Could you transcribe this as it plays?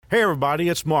Hey everybody,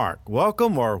 it's Mark.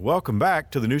 Welcome back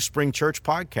to the New Spring Church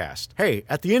Podcast. Hey,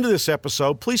 at the end of this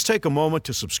episode, please take a moment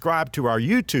to subscribe to our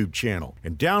YouTube channel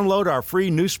and download our free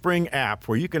New Spring app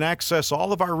where you can access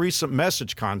all of our recent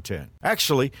message content.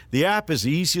 Actually, the app is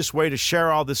the easiest way to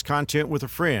share all this content with a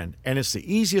friend, and it's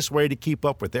the easiest way to keep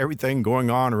up with everything going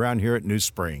on around here at New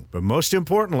Spring. But most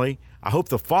importantly, I hope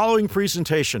the following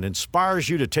presentation inspires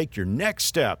you to take your next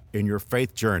step in your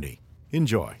faith journey.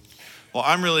 Enjoy. Well,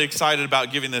 I'm really excited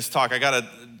about giving this talk. I got to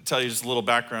tell you just a little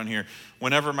background here.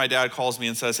 Whenever my dad calls me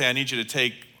and says, hey, I need you to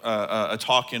take a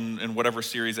talk in whatever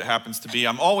series it happens to be,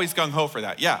 I'm always gung-ho for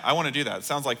that. Yeah, I want to do that. It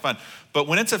sounds like fun. But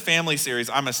when it's a family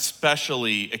series, I'm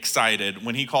especially excited.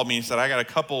 When he called me and said, I got a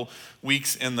couple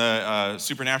weeks in the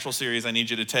Supernatural series I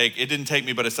need you to take. It didn't take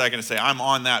me but a second to say, I'm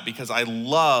on that because I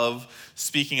love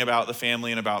speaking about the family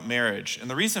and about marriage.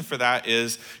 And the reason for that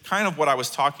is kind of what I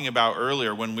was talking about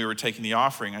earlier when we were taking the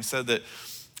offering. I said that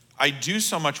I do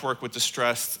so much work with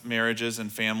distressed marriages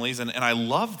and families, and I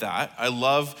love that.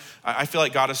 I feel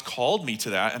like God has called me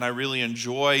to that, and I really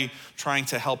enjoy trying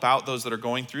to help out those that are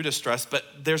going through distress. But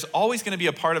there's always going to be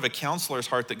a part of a counselor's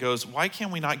heart that goes, why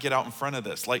can't we not get out in front of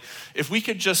this? Like, if we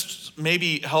could just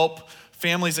maybe help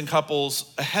families and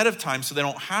couples ahead of time so they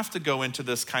don't have to go into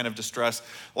this kind of distress,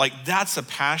 like that's a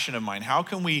passion of mine. How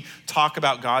can we talk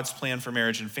about God's plan for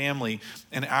marriage and family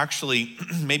and actually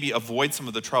maybe avoid some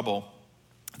of the trouble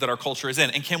that our culture is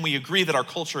in? And can we agree that our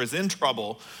culture is in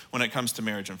trouble when it comes to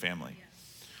marriage and family?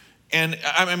 And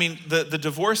I mean, the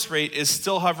divorce rate is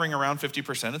still hovering around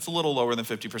 50%. It's a little lower than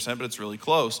 50%, but it's really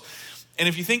close. And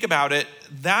if you think about it,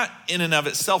 that in and of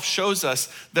itself shows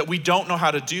us that we don't know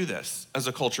how to do this as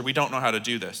a culture. We don't know how to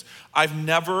do this. I've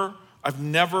never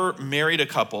married a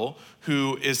couple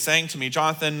who is saying to me,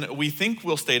 Jonathan, we think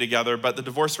we'll stay together, but the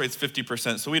divorce rate's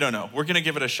 50%, so we don't know. We're gonna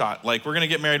give it a shot. Like, we're gonna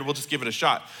get married, we'll just give it a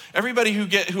shot. Everybody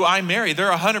who I marry,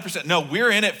 they're 100%, no,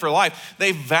 we're in it for life.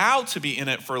 They vow to be in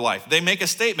it for life. They make a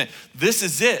statement, this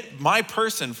is it, my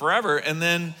person forever, and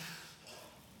then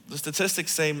the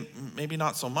statistics say maybe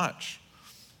not so much.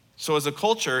 So as a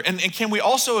culture, and can we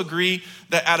also agree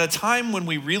that at a time when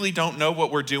we really don't know what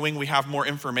we're doing, we have more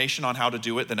information on how to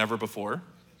do it than ever before?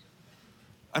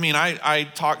 I mean, I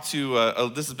talked to,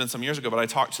 this has been some years ago, but I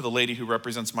talked to the lady who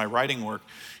represents my writing work,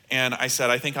 and I said,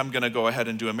 I think I'm gonna go ahead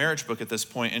and do a marriage book at this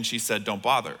point, and she said, don't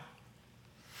bother.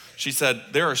 She said,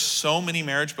 there are so many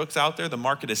marriage books out there, the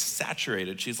market is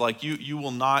saturated. She's like, you will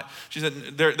not, she said,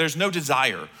 there's no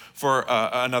desire for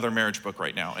another marriage book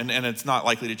right now, and it's not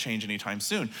likely to change anytime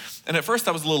soon. And at first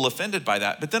I was a little offended by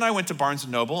that, but then I went to Barnes &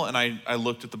 Noble and I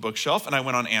looked at the bookshelf, and I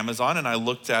went on Amazon and I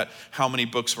looked at how many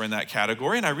books were in that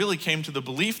category, and I really came to the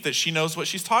belief that she knows what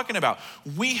she's talking about.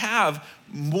 We have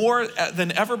more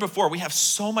than ever before, we have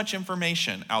so much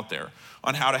information out there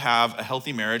on how to have a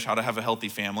healthy marriage, how to have a healthy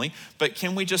family. But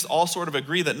can we just all sort of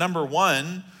agree that number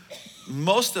one,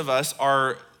 most of us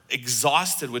are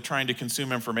exhausted with trying to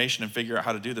consume information and figure out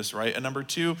how to do this right? And number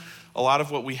two, a lot of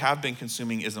what we have been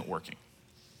consuming isn't working.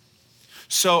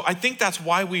 So I think that's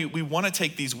why we want to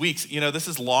take these weeks. You know, this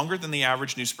is longer than the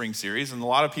average New Spring series, and a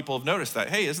lot of people have noticed that.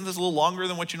 Hey, isn't this a little longer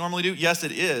than what you normally do? Yes,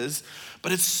 it is,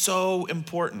 but it's so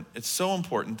important. It's so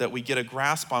important that we get a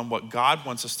grasp on what God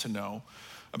wants us to know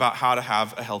about how to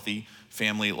have a healthy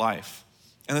family life.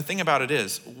 And the thing about it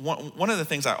is, one of the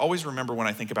things I always remember when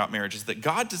I think about marriage is that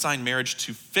God designed marriage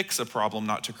to fix a problem,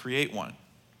 not to create one.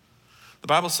 The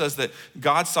Bible says that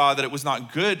God saw that it was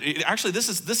not good. Actually, this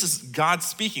is God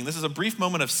speaking. This is a brief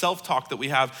moment of self-talk that we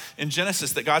have in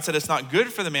Genesis, that God said it's not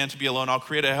good for the man to be alone. I'll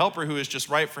create a helper who is just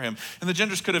right for him. And the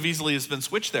genders could have easily been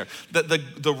switched there.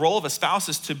 The role of a spouse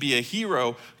is to be a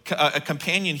hero, a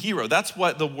companion hero. That's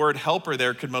what the word helper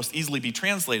there could most easily be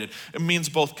translated. It means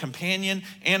both companion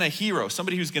and a hero,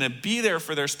 somebody who's going to be there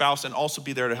for their spouse and also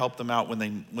be there to help them out when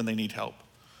they need help.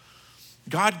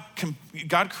 God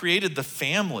created the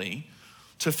family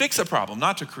to fix a problem,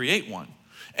 not to create one.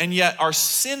 And yet our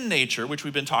sin nature, which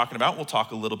we've been talking about, we'll talk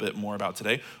a little bit more about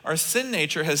today, our sin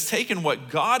nature has taken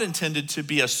what God intended to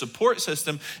be a support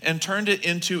system and turned it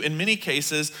into, in many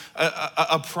cases,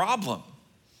 a problem.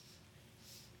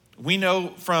 We know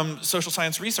from social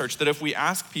science research that if we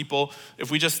ask people, if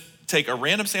we just take a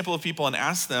random sample of people and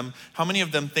ask them how many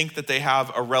of them think that they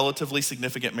have a relatively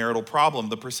significant marital problem,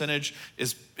 the percentage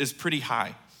is pretty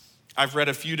high. I've read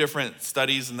a few different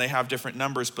studies and they have different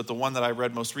numbers, but the one that I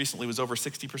read most recently was over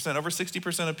 60%. Over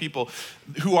 60% of people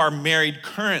who are married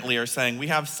currently are saying we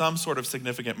have some sort of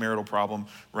significant marital problem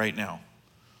right now.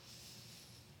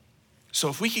 So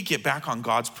if we could get back on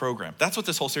God's program, that's what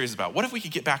this whole series is about. What if we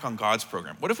could get back on God's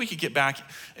program? What if we could get back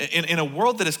in a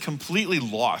world that is completely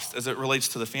lost as it relates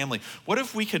to the family? What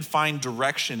if we could find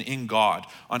direction in God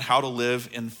on how to live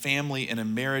in family and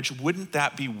in marriage? Wouldn't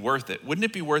that be worth it? Wouldn't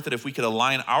it be worth it if we could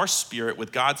align our spirit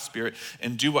with God's spirit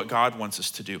and do what God wants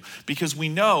us to do? Because we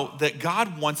know that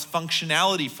God wants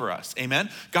functionality for us,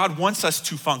 amen? God wants us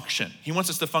to function. He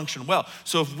wants us to function well.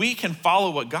 So if we can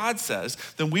follow what God says,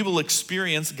 then we will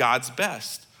experience God's best.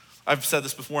 I've said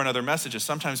this before in other messages.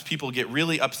 Sometimes people get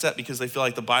really upset because they feel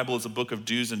like the Bible is a book of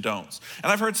do's and don'ts. And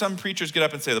I've heard some preachers get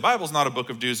up and say, the Bible's not a book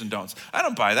of do's and don'ts. I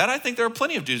don't buy that. I think there are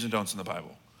plenty of do's and don'ts in the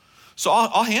Bible. So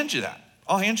I'll hand you that.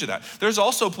 I'll hand you that. There's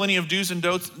also plenty of do's and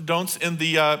don'ts in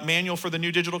the manual for the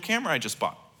new digital camera I just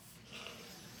bought.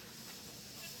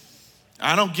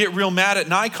 I don't get real mad at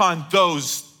Nikon,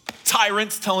 those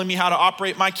tyrants telling me how to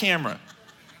operate my camera.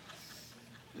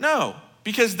 No.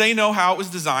 Because they know how it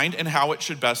was designed and how it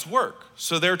should best work.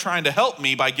 So they're trying to help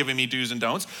me by giving me do's and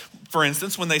don'ts. For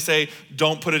instance, when they say,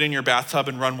 don't put it in your bathtub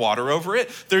and run water over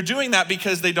it, they're doing that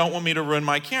because they don't want me to ruin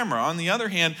my camera. On the other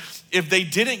hand, if they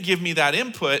didn't give me that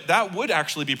input, that would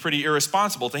actually be pretty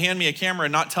irresponsible. To hand me a camera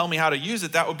and not tell me how to use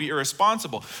it, that would be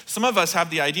irresponsible. Some of us have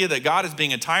the idea that God is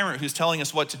being a tyrant who's telling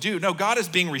us what to do. No, God is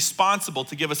being responsible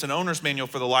to give us an owner's manual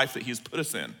for the life that he's put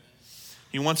us in.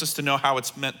 He wants us to know how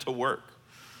it's meant to work.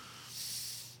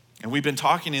 And we've been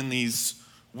talking in these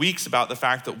weeks about the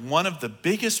fact that one of the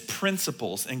biggest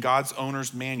principles in God's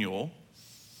owner's manual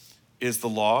is the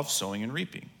law of sowing and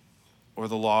reaping, or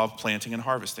the law of planting and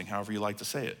harvesting, however you like to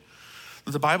say it.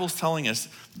 The Bible's telling us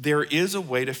there is a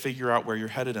way to figure out where you're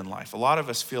headed in life. A lot of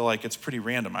us feel like it's pretty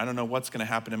random. I don't know what's going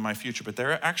to happen in my future, but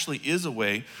there actually is a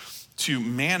way to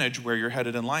manage where you're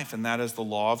headed in life, and that is the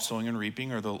law of sowing and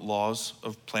reaping, or the laws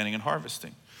of planting and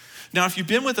harvesting. Now, if you've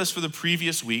been with us for the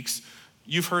previous weeks,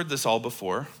 you've heard this all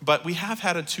before, but we have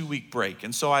had a 2-week break.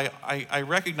 And so I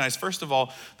recognize, first of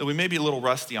all, that we may be a little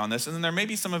rusty on this. And then there may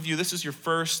be some of you, this is your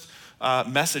first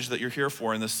message that you're here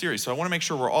for in this series. So I want to make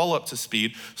sure we're all up to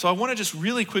speed. So I want to just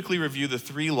really quickly review the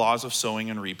 3 laws of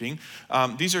sowing and reaping.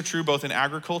 These are true both in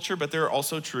agriculture, but they're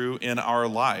also true in our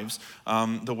lives,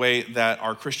 the way that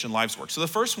our Christian lives work. So the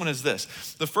first one is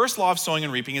this. The first law of sowing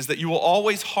and reaping is that you will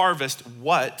always harvest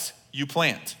what you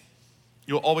plant.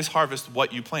 You will always harvest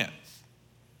what you plant.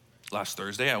 Last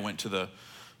Thursday, I went to the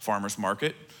farmer's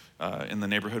market in the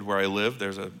neighborhood where I live.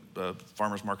 There's a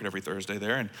farmer's market every Thursday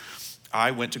there. And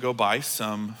I went to go buy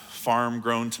some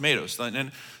farm-grown tomatoes.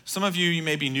 And some of you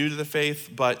may be new to the faith,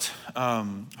 but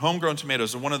homegrown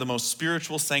tomatoes are one of the most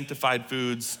spiritual, sanctified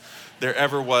foods there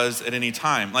ever was at any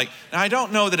time. Like, and I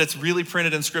don't know that it's really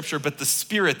printed in Scripture, but the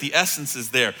spirit, the essence is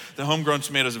there. The homegrown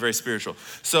tomatoes are very spiritual.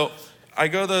 So I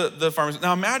go to the farmer's.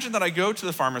 Now imagine that I go to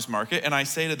the farmer's market and I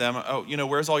say to them, oh,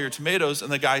 where's all your tomatoes?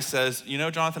 And the guy says,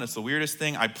 Jonathan, it's the weirdest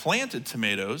thing. I planted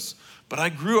tomatoes, but I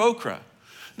grew okra.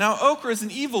 Now okra is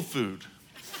an evil food.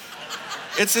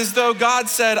 It's as though God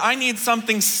said, I need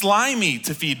something slimy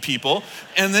to feed people.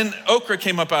 And then okra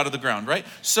came up out of the ground, right?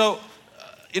 So,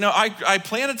 I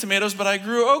planted tomatoes, but I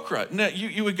grew okra. No,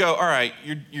 you would go, all right,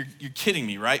 you're kidding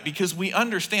me, right? Because we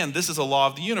understand this is a law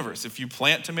of the universe. If you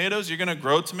plant tomatoes, you're going to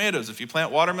grow tomatoes. If you plant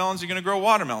watermelons, you're going to grow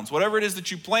watermelons. Whatever it is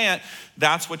that you plant,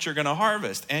 that's what you're going to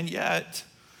harvest. And yet,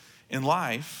 in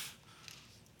life,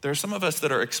 there are some of us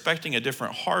that are expecting a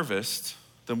different harvest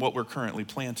than what we're currently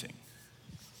planting.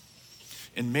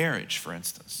 In marriage, for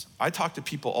instance, I talk to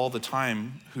people all the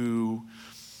time who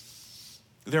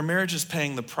their marriage is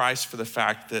paying the price for the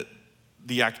fact that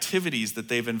the activities that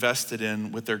they've invested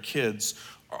in with their kids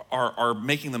are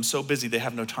making them so busy they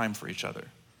have no time for each other.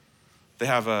 They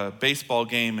have a baseball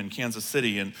game in Kansas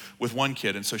City and with one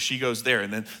kid, and so she goes there.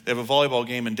 And then they have a volleyball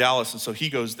game in Dallas, and so he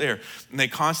goes there. And they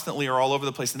constantly are all over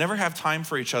the place. They never have time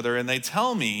for each other. And they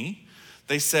tell me,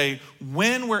 they say,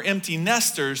 when we're empty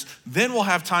nesters, then we'll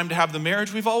have time to have the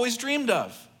marriage we've always dreamed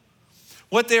of.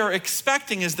 What they are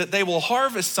expecting is that they will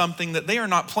harvest something that they are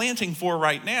not planting for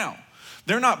right now.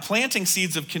 They're not planting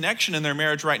seeds of connection in their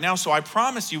marriage right now. So I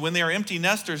promise you, when they are empty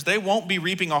nesters, they won't be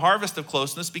reaping a harvest of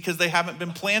closeness because they haven't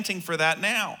been planting for that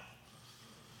now.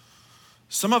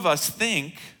 Some of us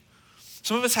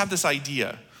have this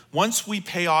idea. Once we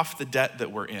pay off the debt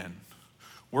that we're in,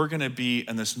 we're going to be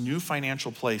in this new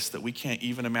financial place that we can't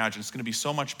even imagine. It's going to be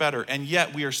so much better. And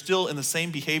yet we are still in the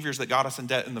same behaviors that got us in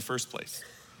debt in the first place.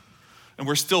 And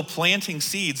we're still planting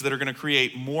seeds that are going to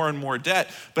create more and more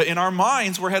debt. But in our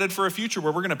minds, we're headed for a future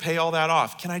where we're going to pay all that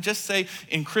off. Can I just say,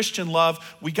 in Christian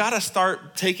love, we got to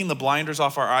start taking the blinders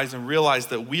off our eyes and realize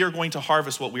that we are going to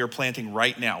harvest what we are planting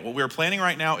right now. What we are planting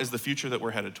right now is the future that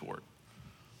we're headed toward.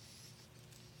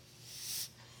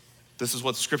 This is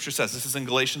what the scripture says. This is in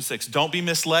Galatians 6. Don't be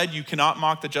misled. You cannot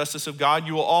mock the justice of God.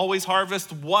 You will always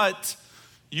harvest what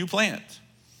you plant.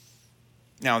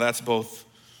 Now, that's both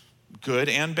good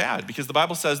and bad, because the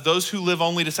Bible says those who live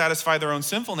only to satisfy their own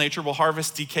sinful nature will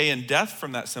harvest decay and death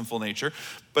from that sinful nature,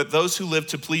 but those who live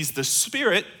to please the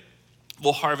Spirit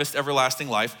will harvest everlasting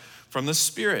life from the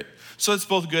Spirit. So it's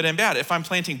both good and bad. If I'm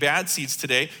planting bad seeds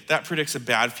today, that predicts a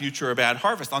bad future or a bad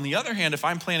harvest. On the other hand, if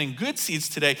I'm planting good seeds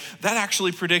today, that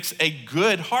actually predicts a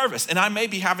good harvest. And I may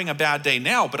be having a bad day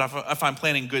now, but if I'm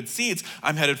planting good seeds,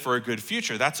 I'm headed for a good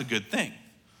future. That's a good thing.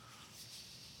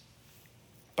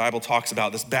 The Bible talks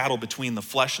about this battle between the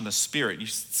flesh and the spirit. You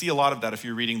see a lot of that if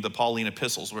you're reading the Pauline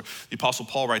epistles, where the Apostle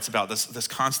Paul writes about this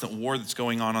constant war that's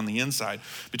going on the inside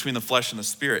between the flesh and the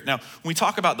spirit. Now, when we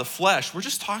talk about the flesh, we're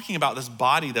just talking about this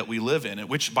body that we live in,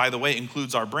 which, by the way,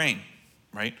 includes our brain,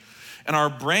 right? And our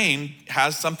brain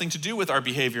has something to do with our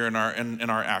behavior and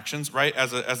our actions, right?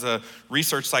 As a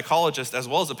research psychologist, as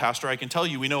well as a pastor, I can tell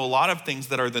you, we know a lot of things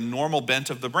that are the normal bent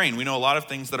of the brain. We know a lot of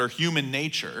things that are human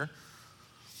nature.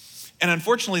 And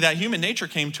unfortunately, that human nature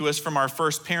came to us from our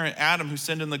first parent, Adam, who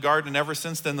sinned in the garden. And ever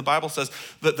since then, the Bible says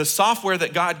that the software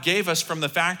that God gave us from the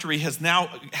factory has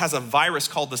a virus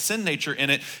called the sin nature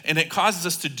in it. And it causes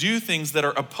us to do things that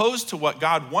are opposed to what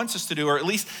God wants us to do, or at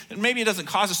least, maybe it doesn't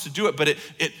cause us to do it, but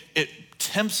it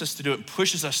tempts us to do it,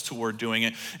 pushes us toward doing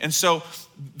it. And so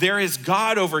there is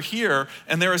God over here,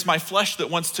 and there is my flesh that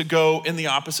wants to go in the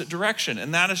opposite direction.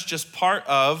 And that is just part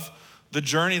of the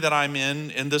journey that I'm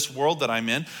in this world that I'm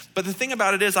in. But the thing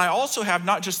about it is, I also have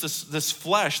not just this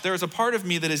flesh. There is a part of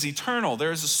me that is eternal.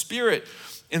 There is a spirit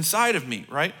inside of me,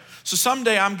 right? So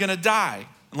someday I'm gonna die,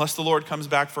 unless the Lord comes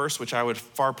back first, which I would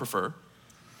far prefer.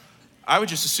 I would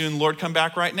just assume, Lord, come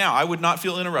back right now. I would not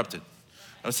feel interrupted.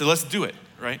 I would say, let's do it,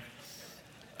 right?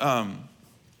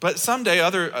 But someday,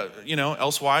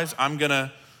 elsewise, I'm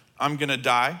gonna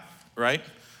die, right?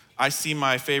 I see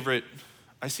my favorite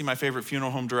funeral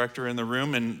home director in the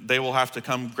room, and they will have to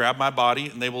come grab my body,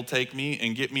 and they will take me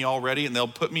and get me all ready, and they'll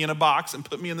put me in a box and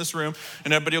put me in this room,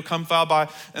 and everybody will come file by,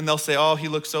 and they'll say, oh, he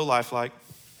looks so lifelike.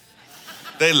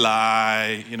 They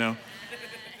lie,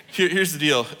 Here's the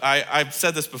deal. I've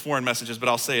said this before in messages, but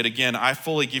I'll say it again. I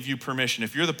fully give you permission.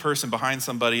 If you're the person behind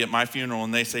somebody at my funeral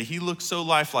and they say, he looks so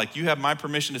lifelike, you have my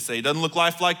permission to say, he doesn't look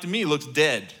lifelike to me, he looks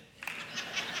dead.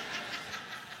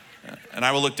 And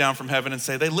I will look down from heaven and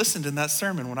say, they listened in that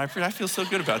sermon when I preached. I feel so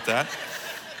good about that.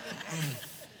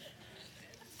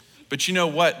 But you know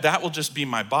what? That will just be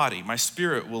my body. My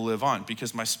spirit will live on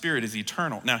because my spirit is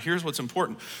eternal. Now, here's what's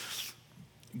important.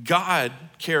 God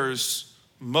cares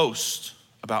most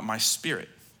about my spirit.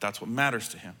 That's what matters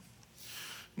to him.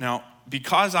 Now,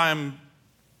 because I'm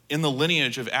in the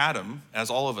lineage of Adam, as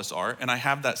all of us are, and I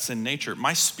have that sin nature,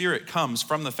 my spirit comes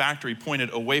from the factory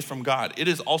pointed away from God. It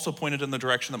is also pointed in the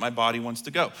direction that my body wants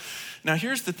to go. Now,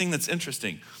 here's the thing that's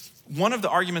interesting. One of the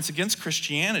arguments against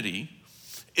Christianity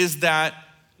is that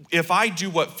if I do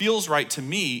what feels right to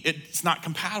me, it's not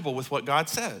compatible with what God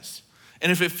says.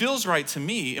 And if it feels right to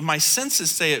me, if my senses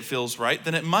say it feels right,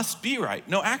 then it must be right.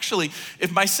 No, actually,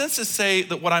 if my senses say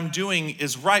that what I'm doing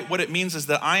is right, what it means is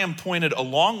that I am pointed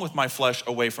along with my flesh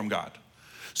away from God.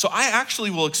 So I actually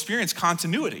will experience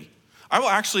continuity. I will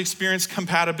actually experience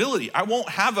compatibility. I won't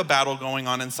have a battle going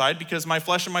on inside because my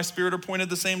flesh and my spirit are pointed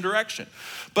the same direction.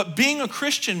 But being a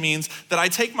Christian means that I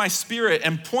take my spirit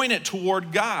and point it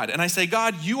toward God. And I say,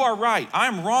 God, you are right.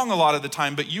 I'm wrong a lot of the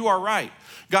time, but you are right.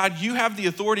 God, you have the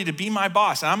authority to be my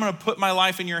boss, and I'm gonna put my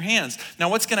life in your hands. Now,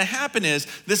 what's gonna happen is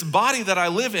this body that I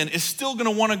live in is still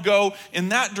gonna wanna go in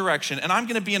that direction, and I'm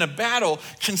gonna be in a battle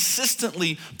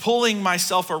consistently pulling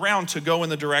myself around to go in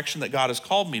the direction that God has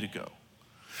called me to go.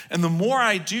 And the more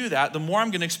I do that, the more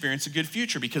I'm gonna experience a good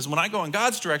future, because when I go in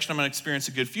God's direction, I'm gonna experience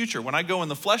a good future. When I go in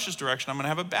the flesh's direction, I'm gonna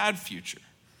have a bad future.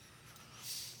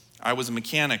 I was a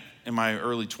mechanic in my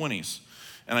early 20s,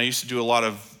 and I used to do a lot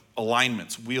of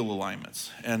alignments, wheel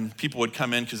alignments. And people would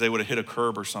come in because they would have hit a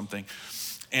curb or something.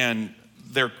 And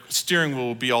their steering wheel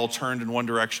would be all turned in one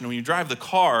direction. And when you drive the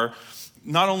car,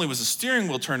 not only was the steering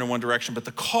wheel turned in one direction, but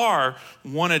the car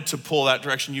wanted to pull that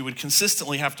direction. You would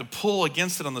consistently have to pull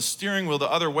against it on the steering wheel the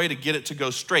other way to get it to go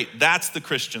straight. That's the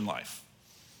Christian life.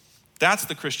 That's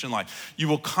the Christian life. You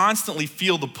will constantly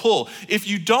feel the pull. If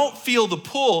you don't feel the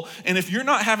pull, and if you're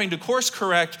not having to course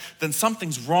correct, then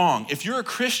something's wrong. If you're a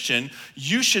Christian,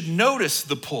 you should notice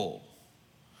the pull.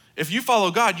 If you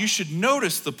follow God, you should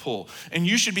notice the pull, and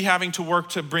you should be having to work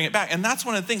to bring it back. And that's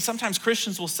one of the things. Sometimes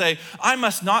Christians will say, I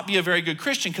must not be a very good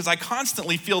Christian because I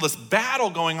constantly feel this battle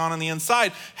going on the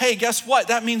inside. Hey, guess what?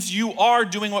 That means you are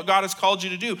doing what God has called you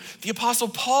to do. The Apostle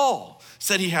Paul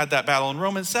said he had that battle. In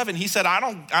Romans 7, he said, I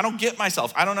don't get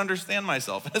myself. I don't understand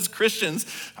myself. As Christians,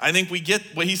 I think we get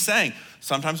what he's saying.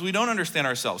 Sometimes we don't understand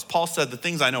ourselves. Paul said, the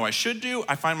things I know I should do,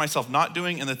 I find myself not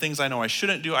doing, and the things I know I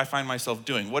shouldn't do, I find myself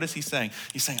doing. What is he saying?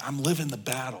 He's saying, I'm living the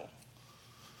battle.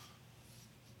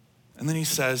 And then he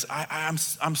says,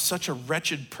 I'm such a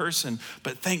wretched person,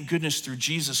 but thank goodness through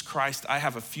Jesus Christ, I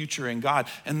have a future in God.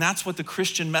 And that's what the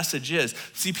Christian message is.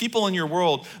 See, people in your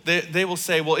world, they will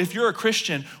say, well, if you're a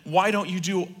Christian, why don't you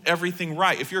do everything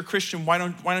right? If you're a Christian, why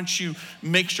don't you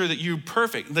make sure that you're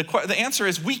perfect? The answer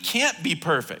is we can't be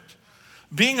perfect.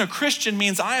 Being a Christian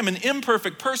means I am an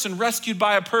imperfect person rescued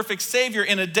by a perfect Savior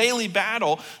in a daily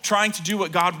battle trying to do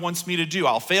what God wants me to do.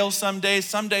 I'll fail some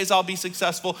days I'll be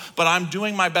successful, but I'm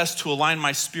doing my best to align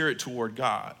my spirit toward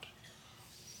God.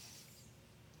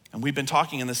 And we've been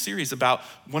talking in this series about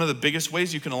one of the biggest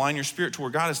ways you can align your spirit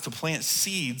toward God is to plant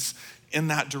seeds in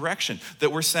that direction.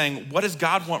 That we're saying, what does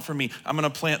God want from me? I'm gonna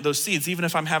plant those seeds. Even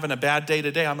if I'm having a bad day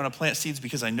today, I'm gonna plant seeds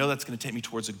because I know that's gonna take me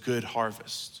towards a good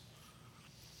harvest.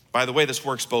 By the way, this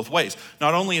works both ways.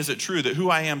 Not only is it true that who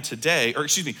I am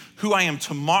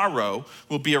tomorrow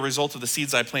will be a result of the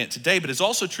seeds I plant today, but it's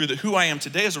also true that who I am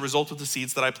today is a result of the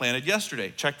seeds that I planted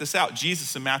yesterday. Check this out.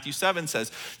 Jesus in Matthew 7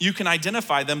 says, you can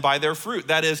identify them by their fruit.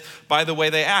 That is, by the way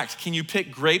they act. Can you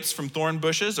pick grapes from thorn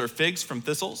bushes or figs from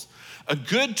thistles? A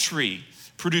good tree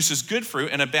produces good fruit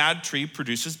and a bad tree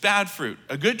produces bad fruit.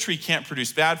 A good tree can't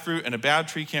produce bad fruit and a bad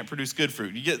tree can't produce good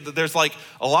fruit. There's like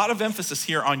a lot of emphasis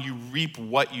here on you reap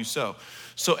what you sow.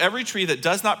 So every tree that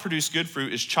does not produce good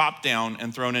fruit is chopped down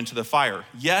and thrown into the fire.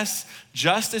 Yes,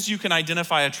 just as you can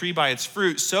identify a tree by its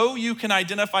fruit, so you can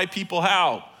identify people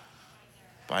how?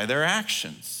 By their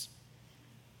actions.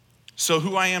 So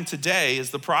who I am today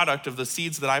is the product of the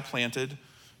seeds that I planted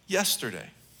yesterday.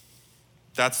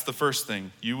 That's the first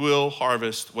thing. You will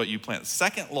harvest what you plant.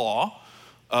 Second law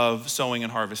of sowing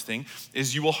and harvesting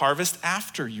is you will harvest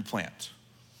after you plant.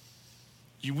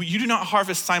 You do not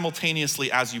harvest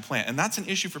simultaneously as you plant. And that's an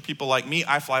issue for people like me.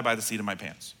 I fly by the seat of my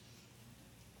pants.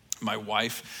 My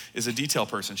wife is a detail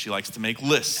person. She likes to make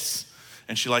lists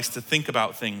and she likes to think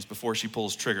about things before she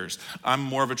pulls triggers. I'm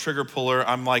more of a trigger puller.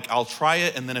 I'm like, I'll try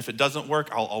it, and then if it doesn't work,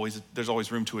 there's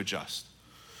always room to adjust.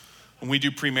 When we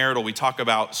do premarital, we talk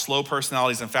about slow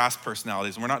personalities and fast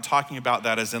personalities. And we're not talking about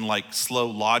that as in like slow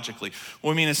logically.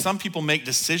 What we mean is some people make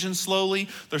decisions slowly.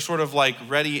 They're sort of like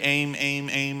ready, aim,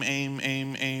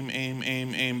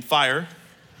 fire.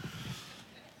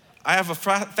 I have a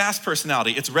fast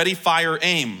personality. It's ready, fire,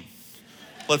 aim.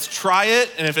 Let's try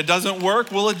it, and if it doesn't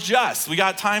work, we'll adjust. We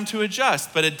got time to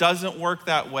adjust, but it doesn't work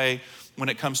that way when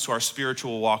it comes to our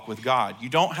spiritual walk with God. You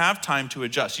don't have time to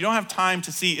adjust. You don't have time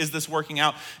to see, is this working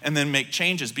out, and then make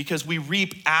changes, because we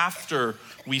reap after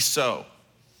we sow.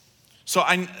 So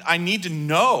I need to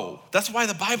know. That's why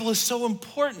the Bible is so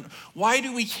important. Why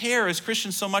do we care as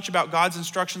Christians so much about God's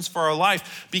instructions for our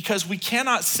life? Because we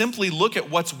cannot simply look at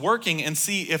what's working and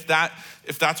see if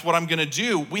that's what I'm gonna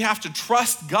do. We have to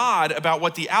trust God about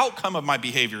what the outcome of my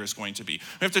behavior is going to be.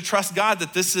 We have to trust God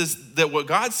that what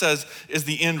God says is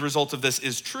the end result of this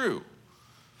is true,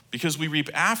 because we reap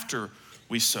after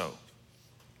we sow.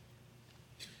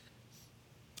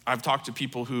 I've talked to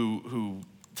people who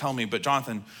tell me, but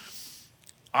Jonathan,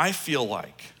 I feel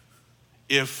like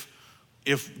if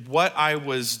what I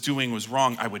was doing was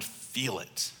wrong, I would feel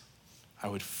it. I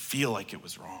would feel like it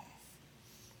was wrong.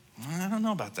 I don't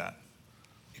know about that.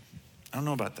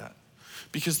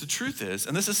 Because the truth is,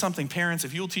 and this is something parents,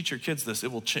 if you'll teach your kids this,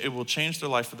 it will change their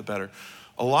life for the better.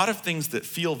 A lot of things that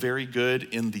feel very good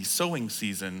in the sowing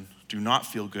season do not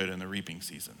feel good in the reaping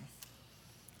season.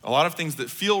 A lot of things that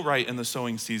feel right in the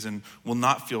sowing season will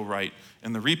not feel right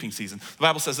in the reaping season. The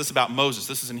Bible says this about Moses.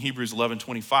 This is in Hebrews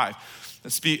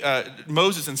 11:25.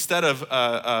 Moses, instead of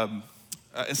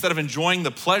enjoying the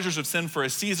pleasures of sin for a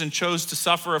season, chose to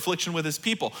suffer affliction with his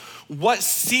people. What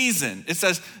season? It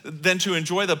says, then to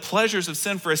enjoy the pleasures of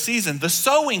sin for a season. The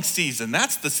sowing season,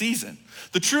 that's the season.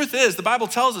 The truth is, the Bible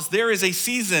tells us there is a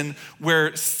season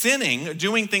where sinning,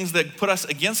 doing things that put us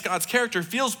against God's character,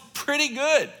 feels pretty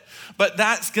good. But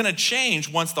that's gonna change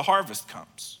once the harvest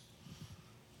comes.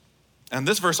 And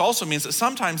this verse also means that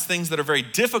sometimes things that are very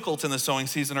difficult in the sowing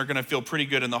season are gonna feel pretty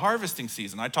good in the harvesting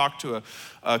season. I talked to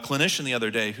a clinician the other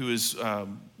day who is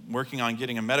working on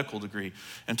getting a medical degree,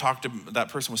 and that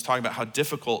person was talking about how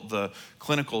difficult the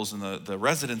clinicals and the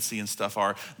residency and stuff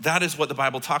are. That is what the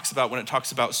Bible talks about when it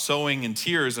talks about sowing in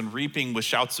tears and reaping with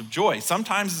shouts of joy.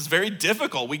 Sometimes it's very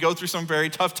difficult. We go through some very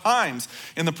tough times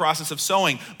in the process of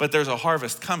sowing, but there's a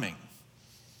harvest coming.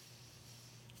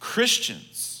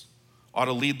 Christians ought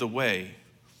to lead the way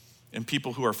in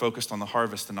people who are focused on the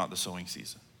harvest and not the sowing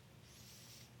season.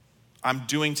 I'm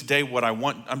doing today what I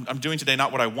want. I'm doing today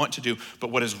not what I want to do, but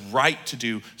what is right to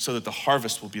do so that the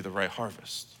harvest will be the right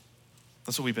harvest.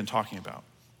 That's what we've been talking about.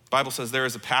 The Bible says there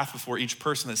is a path before each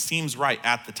person that seems right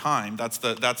at the time. That's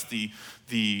the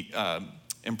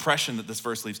impression that this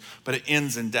verse leaves, but it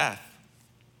ends in death.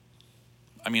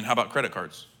 I mean, how about credit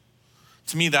cards?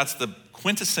 To me, that's the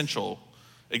quintessential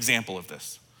example of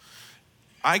this.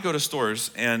 I go to stores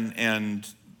and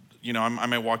you know, I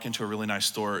might walk into a really nice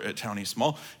store at Town East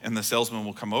Mall and the salesman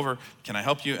will come over, can I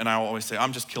help you? And I'll always say,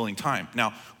 I'm just killing time.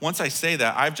 Now, once I say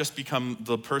that, I've just become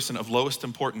the person of lowest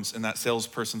importance in that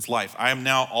salesperson's life. I am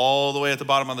now all the way at the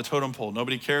bottom of the totem pole.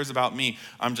 Nobody cares about me.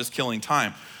 I'm just killing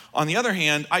time. On the other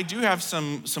hand, I do have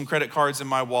some credit cards in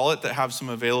my wallet that have some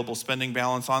available spending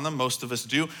balance on them. Most of us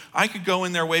do. I could go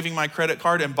in there waving my credit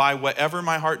card and buy whatever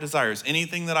my heart desires,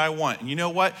 anything that I want. And you know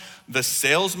what? The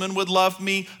salesman would love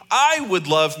me. I would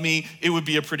love me. It would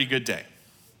be a pretty good day.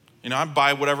 You know, I'd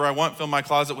buy whatever I want, fill my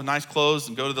closet with nice clothes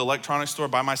and go to the electronics store,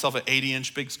 buy myself an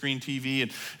 80-inch big screen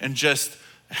TV and just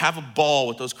have a ball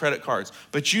with those credit cards.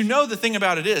 But you know the thing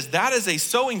about it is, that is a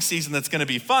sowing season that's gonna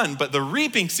be fun, but the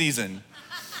reaping season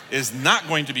is not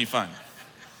going to be fun.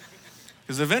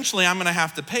 Because eventually I'm gonna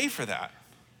have to pay for that.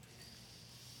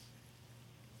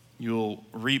 You'll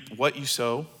reap what you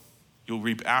sow, you'll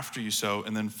reap after you sow,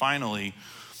 and then finally,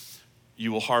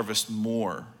 you will harvest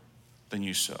more than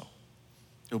you sow.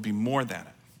 It'll be more than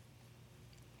it.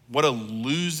 What a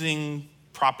losing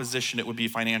proposition it would be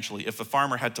financially if a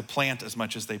farmer had to plant as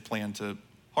much as they plan to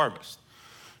harvest.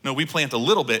 No, we plant a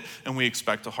little bit and we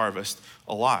expect to harvest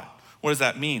a lot. What does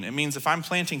that mean? It means if I'm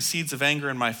planting seeds of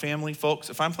anger in my family, folks,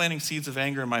 if I'm planting seeds of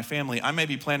anger in my family, I may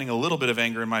be planting a little bit of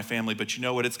anger in my family, but you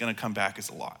know what? It's gonna come back as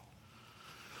a lot.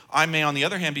 I may, on the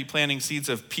other hand, be planting seeds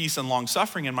of peace and long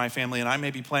suffering in my family, and I may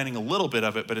be planting a little bit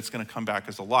of it, but it's gonna come back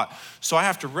as a lot. So I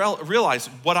have to realize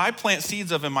what I plant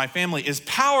seeds of in my family is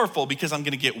powerful because I'm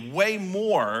gonna get way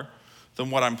more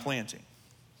than what I'm planting.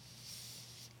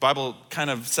 Bible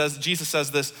kind of says, Jesus says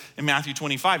this in Matthew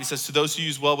 25. He says, to those who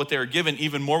use well what they are given,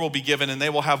 even more will be given, and they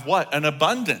will have what? An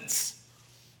abundance.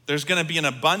 There's gonna be an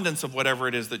abundance of whatever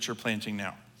it is that you're planting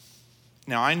now.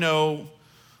 Now, I know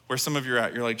where some of you are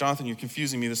at. You're like, Jonathan, you're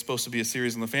confusing me. This is supposed to be a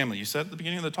series on the family. You said at the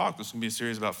beginning of the talk, this is gonna be a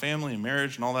series about family and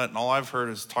marriage and all that, and all I've heard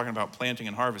is talking about planting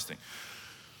and harvesting.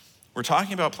 We're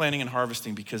talking about planting and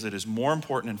harvesting because it is more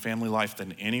important in family life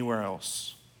than anywhere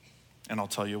else. And I'll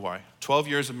tell you why. 12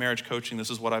 years of marriage coaching, this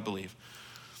is what I believe.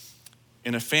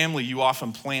 In a family, you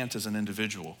often plant as an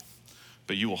individual,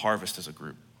 but you will harvest as a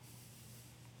group.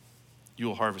 You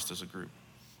will harvest as a group.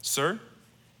 Sir,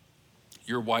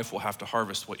 your wife will have to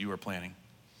harvest what you are planting.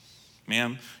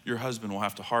 Ma'am, your husband will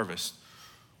have to harvest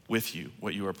with you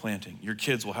what you are planting. Your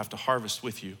kids will have to harvest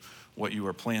with you what you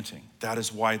are planting. That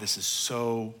is why this is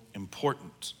so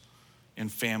important in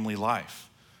family life.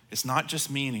 It's not just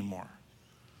me anymore.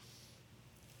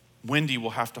 Wendy will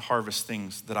have to harvest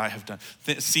things that I have done.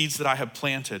 Seeds that I have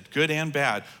planted, good and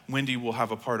bad, Wendy will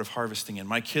have a part of harvesting in.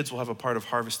 My kids will have a part of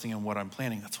harvesting in what I'm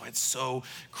planting. That's why it's so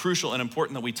crucial and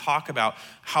important that we talk about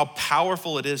how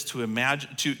powerful it is to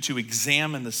imagine, to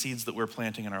examine the seeds that we're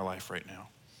planting in our life right now.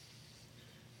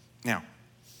 Now,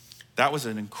 that was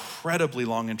an incredibly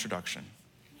long introduction.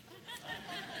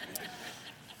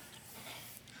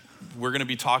 We're gonna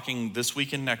be talking this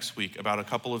week and next week about a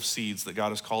couple of seeds that God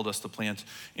has called us to plant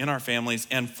in our families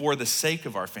and for the sake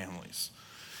of our families.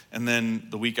 And then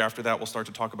the week after that, we'll start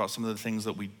to talk about some of the things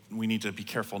that we need to be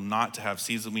careful not to have,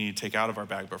 seeds that we need to take out of our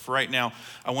bag. But for right now,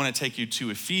 I wanna take you to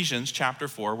Ephesians chapter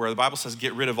 4, where the Bible says,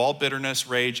 get rid of all bitterness,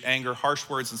 rage, anger, harsh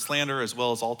words, and slander, as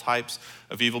well as all types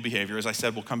of evil behavior. As I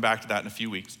said, we'll come back to that in a few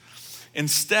weeks.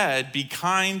 Instead, be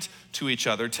kind to each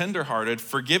other, tenderhearted,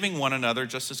 forgiving one another,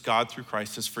 just as God through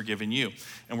Christ has forgiven you.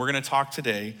 And we're gonna talk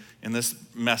today in this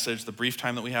message, the brief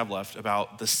time that we have left,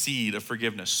 about the seed of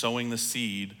forgiveness, sowing the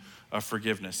seed of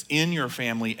forgiveness in your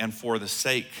family and for the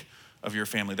sake of your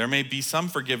family. There may be some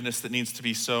forgiveness that needs to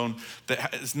be sown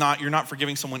that is not, you're not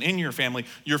forgiving someone in your family,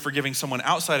 you're forgiving someone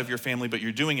outside of your family, but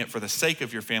you're doing it for the sake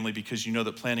of your family because you know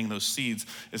that planting those seeds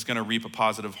is gonna reap a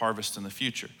positive harvest in the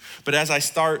future. But as I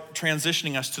start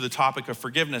transitioning us to the topic of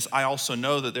forgiveness, I also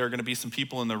know that there are gonna be some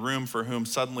people in the room for whom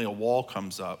suddenly a wall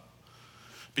comes up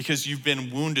because you've been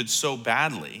wounded so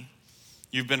badly,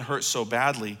 you've been hurt so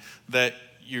badly that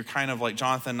you're kind of like,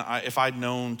 Jonathan, if I'd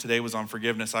known today was on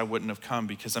forgiveness, I wouldn't have come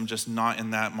because I'm just not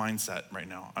in that mindset right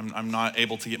now. I'm not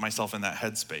able to get myself in that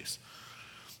headspace.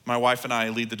 My wife and I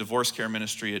lead the divorce care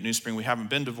ministry at New Spring. We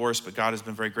haven't been divorced, but God has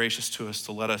been very gracious to us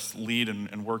to let us lead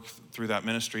and work through that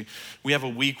ministry. We have a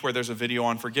week where there's a video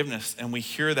on forgiveness, and we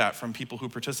hear that from people who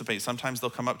participate. Sometimes they'll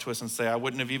come up to us and say, I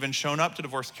wouldn't have even shown up to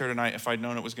divorce care tonight if I'd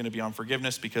known it was going to be on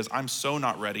forgiveness, because I'm so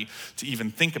not ready to even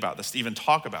think about this, to even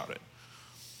talk about it.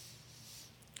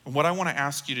 And what I want to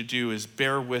ask you to do is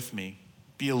bear with me,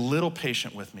 be a little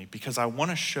patient with me, because I want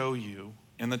to show you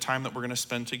in the time that we're going to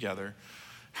spend together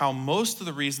how most of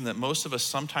the reason that most of us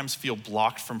sometimes feel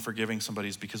blocked from forgiving somebody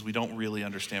is because we don't really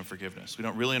understand forgiveness. We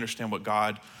don't really understand what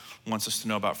God wants us to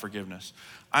know about forgiveness.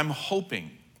 I'm hoping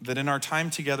that in our time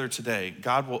together today,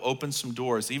 God will open some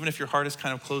doors. Even if your heart is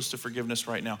kind of closed to forgiveness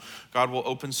right now, God will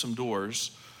open some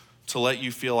doors to let you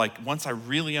feel like, once I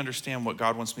really understand what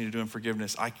God wants me to do in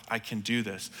forgiveness, I can do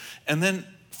this. And then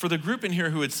for the group in here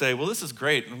who would say, well, this is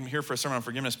great, I'm here for a sermon on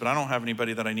forgiveness, but I don't have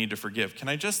anybody that I need to forgive. Can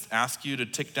I just ask you to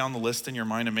tick down the list in your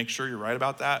mind and make sure you're right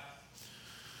about that?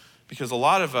 Because a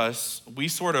lot of us, we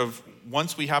sort of,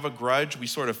 once we have a grudge, we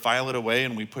sort of file it away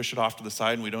and we push it off to the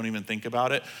side and we don't even think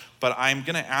about it. But I'm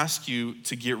gonna ask you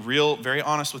to get real, very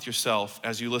honest with yourself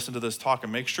as you listen to this talk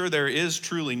and make sure there is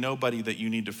truly nobody that you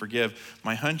need to forgive.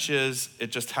 My hunch is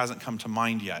it just hasn't come to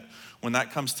mind yet. When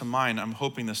that comes to mind, I'm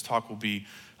hoping this talk will be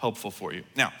helpful for you.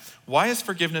 Now, why is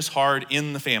forgiveness hard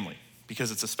in the family? Because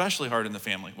it's especially hard in the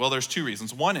family. Well, there's two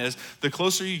reasons. One is the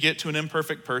closer you get to an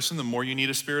imperfect person, the more you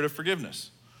need a spirit of forgiveness.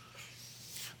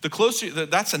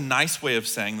 That's a nice way of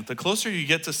saying that the closer you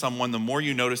get to someone, the more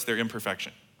you notice their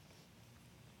imperfection,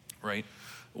 right?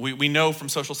 We know from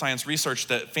social science research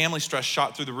that family stress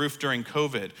shot through the roof during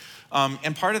COVID.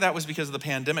 And part of that was because of the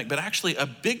pandemic, but actually a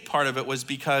big part of it was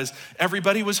because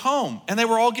everybody was home and they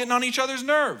were all getting on each other's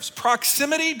nerves.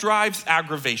 Proximity drives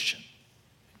aggravation,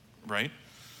 right?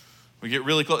 We get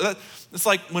really close. It's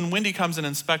like when Wendy comes and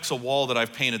inspects a wall that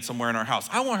I've painted somewhere in our house.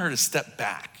 I want her to step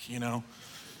back,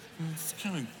 just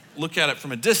kind of look at it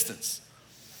from a distance.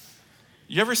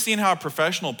 You ever seen how a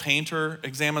professional painter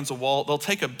examines a wall? They'll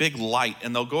take a big light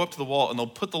and they'll go up to the wall and they'll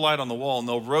put the light on the wall and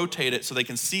they'll rotate it so they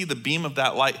can see the beam of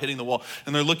that light hitting the wall.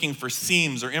 And they're looking for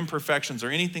seams or imperfections or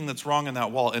anything that's wrong in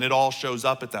that wall, and it all shows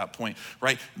up at that point,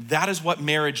 right? That is what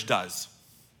marriage does.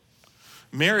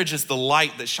 Marriage is the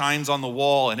light that shines on the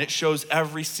wall and it shows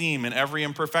every seam and every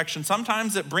imperfection.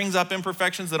 Sometimes it brings up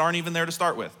imperfections that aren't even there to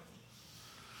start with.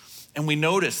 And we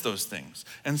notice those things.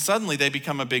 And suddenly they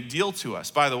become a big deal to us.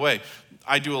 By the way,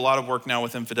 I do a lot of work now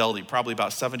with infidelity. Probably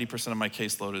about 70% of my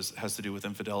caseload has to do with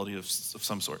infidelity of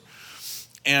some sort.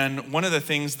 And one of the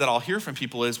things that I'll hear from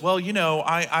people is, well,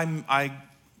 I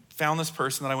found this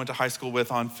person that I went to high school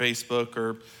with on Facebook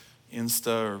or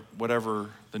Insta or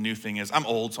whatever the new thing is. I'm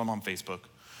old, so I'm on Facebook.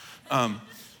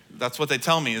 That's what they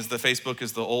tell me is that Facebook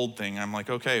is the old thing. I'm like,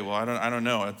 okay, well, I don't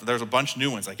know. There's a bunch of new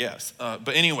ones, I guess.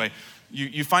 But anyway,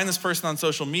 you find this person on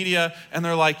social media and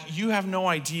they're like, you have no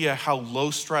idea how low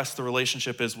stress the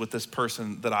relationship is with this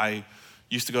person that I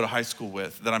used to go to high school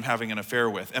with, that I'm having an affair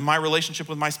with. And my relationship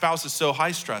with my spouse is so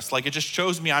high stress. Like, it just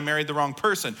shows me I married the wrong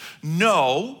person.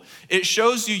 No, it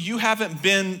shows you haven't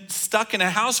been stuck in a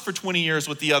house for 20 years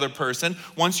with the other person.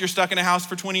 Once you're stuck in a house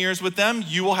for 20 years with them,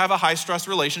 you will have a high stress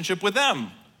relationship with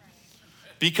them.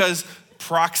 Because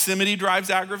proximity drives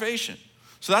aggravation.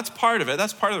 So that's part of it.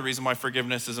 That's part of the reason why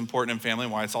forgiveness is important in family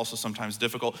and why it's also sometimes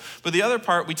difficult. But the other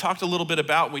part we talked a little bit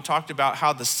about, we talked about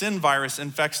how the sin virus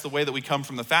infects the way that we come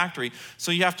from the factory.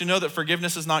 So you have to know that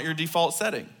forgiveness is not your default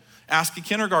setting. Ask a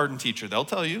kindergarten teacher, they'll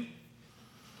tell you.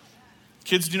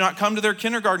 Kids do not come to their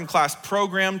kindergarten class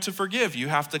programmed to forgive. You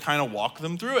have to kind of walk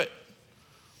them through it.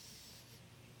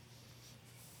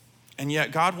 And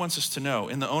yet God wants us to know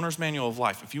in the owner's manual of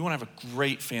life, if you want to have a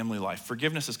great family life,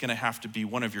 forgiveness is going to have to be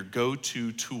one of your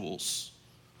go-to tools.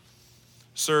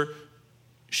 Sir,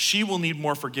 she will need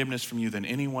more forgiveness from you than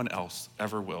anyone else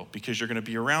ever will because you're going to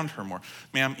be around her more.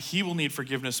 Ma'am, he will need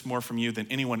forgiveness more from you than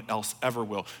anyone else ever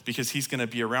will because he's going to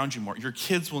be around you more. Your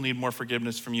kids will need more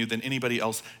forgiveness from you than anybody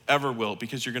else ever will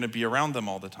because you're going to be around them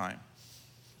all the time.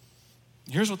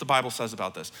 Here's what the Bible says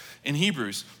about this. In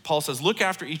Hebrews, Paul says, look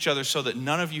after each other so that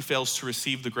none of you fails to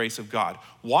receive the grace of God.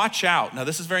 Watch out. Now,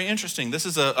 this is very interesting. This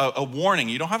is a warning.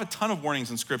 You don't have a ton of warnings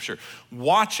in Scripture.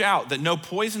 Watch out that no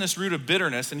poisonous root of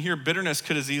bitterness, and here bitterness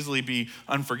could as easily be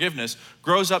unforgiveness,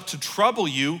 grows up to trouble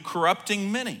you,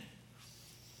 corrupting many.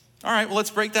 All right, well,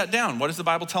 let's break that down. What is the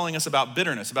Bible telling us about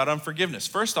bitterness, about unforgiveness?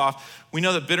 First off, we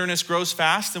know that bitterness grows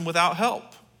fast and without help.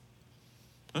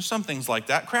 There's some things like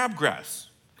that. Crabgrass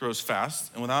grows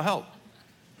fast and without help.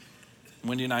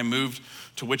 Wendy and I moved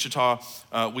to Wichita.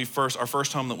 Our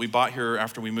first home that we bought here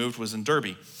after we moved was in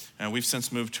Derby. And we've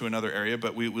since moved to another area,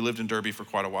 but we lived in Derby for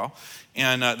quite a while.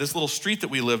 And this little street that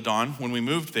we lived on, when we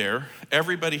moved there,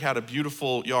 everybody had a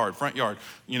beautiful yard, front yard,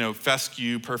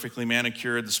 fescue, perfectly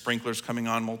manicured, the sprinklers coming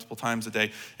on multiple times a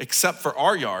day, except for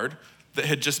our yard that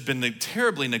had just been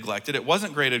terribly neglected. It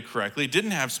wasn't graded correctly, it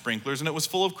didn't have sprinklers, and it was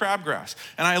full of crabgrass.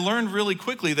 And I learned really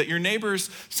quickly that your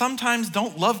neighbors sometimes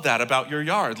don't love that about your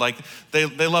yard. Like they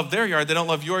love their yard, they don't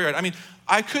love your yard. I mean,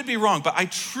 I could be wrong, but I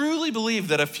truly believe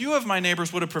that a few of my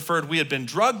neighbors would have preferred we had been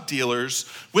drug dealers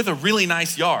with a really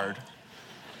nice yard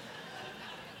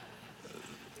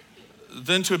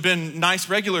than to have been nice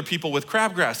regular people with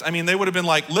crabgrass. I mean, they would have been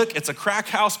like, look, it's a crack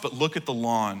house, but look at the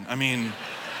lawn. I mean,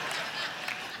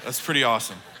 that's pretty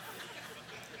awesome.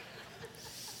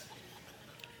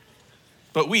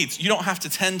 But weeds, you don't have to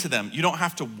tend to them. You don't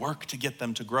have to work to get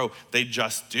them to grow. They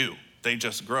just do. They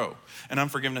just grow. And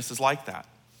unforgiveness is like that.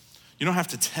 You don't have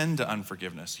to tend to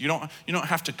unforgiveness. You don't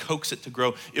have to coax it to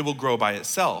grow. It will grow by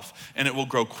itself, and it will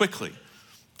grow quickly.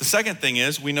 The second thing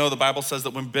is, we know the Bible says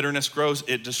that when bitterness grows,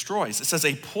 it destroys. It says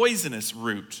a poisonous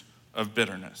root of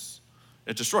bitterness.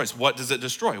 It destroys. What does it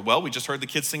destroy? Well, we just heard the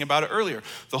kids sing about it earlier.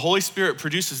 The Holy Spirit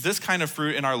produces this kind of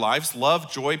fruit in our lives: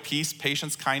 love, joy, peace,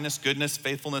 patience, kindness, goodness,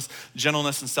 faithfulness,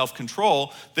 gentleness, and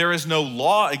self-control. There is no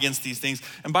law against these things.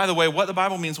 And by the way, what the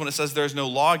Bible means when it says there's no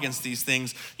law against these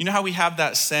things, you know how we have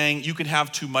that saying, you can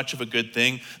have too much of a good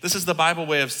thing? This is the Bible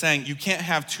way of saying you can't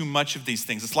have too much of these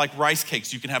things. It's like rice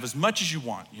cakes. You can have as much as you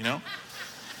want,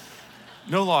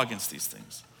 No law against these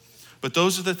things. But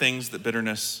those are the things that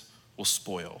bitterness will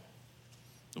spoil.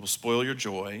 It will spoil your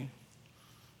joy.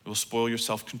 It will spoil your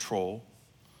self-control.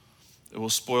 It will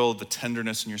spoil the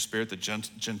tenderness in your spirit, the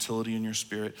gentility in your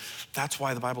spirit. That's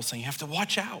why the Bible's saying you have to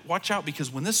watch out,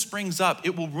 because when this springs up,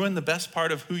 it will ruin the best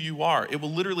part of who you are. It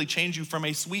will literally change you from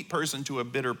a sweet person to a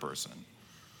bitter person.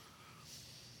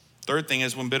 Third thing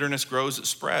is, when bitterness grows, it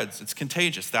spreads. It's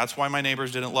contagious. That's why my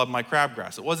neighbors didn't love my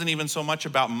crabgrass. It wasn't even so much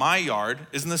about my yard.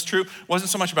 Isn't this true? It wasn't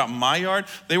so much about my yard.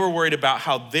 They were worried about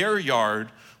how their yard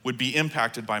would be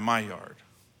impacted by my yard.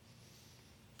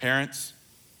 Parents,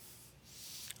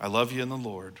 I love you in the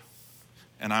Lord,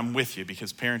 and I'm with you,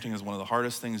 because parenting is one of the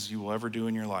hardest things you will ever do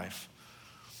in your life.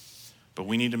 But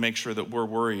we need to make sure that we're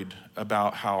worried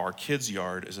about how our kids'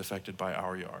 yard is affected by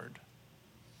our yard.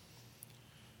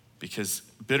 Because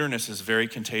bitterness is very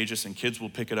contagious, and kids will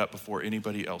pick it up before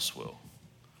anybody else will.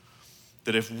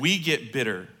 That if we get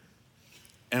bitter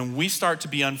and we start to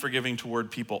be unforgiving toward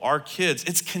people, our kids,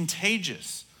 it's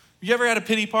contagious. You ever had a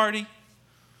pity party?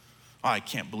 Oh, I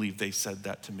can't believe they said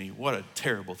that to me. What a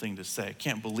terrible thing to say. I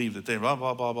can't believe that they blah,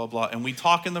 blah, blah, blah, blah. And we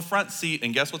talk in the front seat,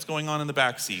 and guess what's going on in the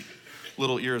back seat?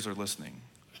 Little ears are listening.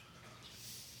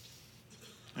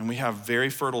 And we have very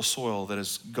fertile soil that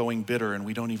is going bitter, and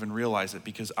we don't even realize it,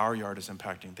 because our yard is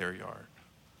impacting their yard.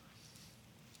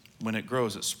 When it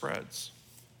grows, it spreads.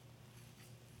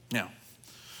 Now,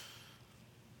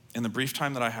 in the brief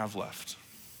time that I have left,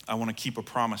 I want to keep a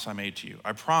promise I made to you.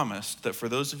 I promised that for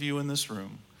those of you in this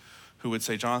room who would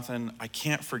say, Jonathan, I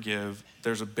can't forgive,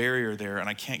 there's a barrier there, and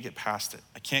I can't get past it.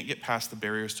 I can't get past the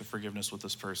barriers to forgiveness with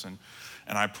this person.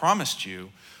 And I promised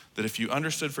you that if you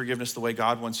understood forgiveness the way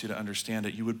God wants you to understand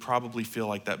it, you would probably feel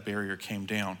like that barrier came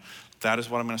down. That is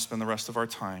what I'm going to spend the rest of our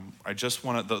time. I just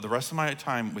want to, the rest of my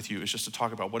time with you is just to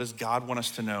talk about, what does God want us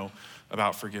to know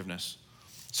about forgiveness?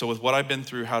 So with what I've been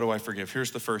through, how do I forgive?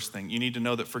 Here's the first thing. You need to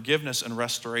know that forgiveness and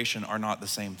restoration are not the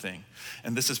same thing.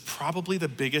 And this is probably the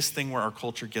biggest thing where our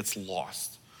culture gets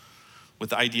lost,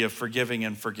 with the idea of forgiving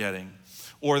and forgetting.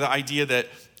 Or the idea that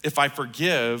if I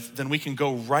forgive, then we can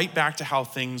go right back to how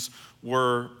things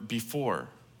were before.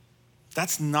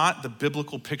 That's not the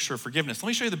biblical picture of forgiveness. Let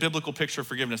me show you the biblical picture of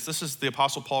forgiveness. This is the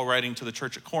Apostle Paul writing to the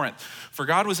church at Corinth. For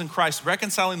God was in Christ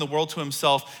reconciling the world to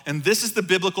himself, and this is the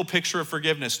biblical picture of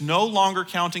forgiveness, no longer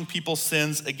counting people's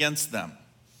sins against them.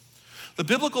 The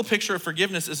biblical picture of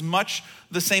forgiveness is much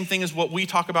the same thing as what we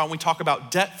talk about when we talk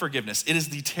about debt forgiveness. It is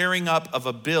the tearing up of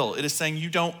a bill. It is saying, you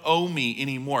don't owe me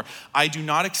anymore. I do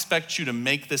not expect you to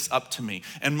make this up to me.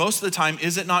 And most of the time,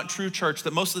 is it not true, church,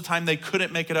 that most of the time they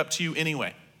couldn't make it up to you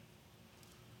anyway?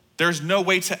 There's no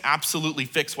way to absolutely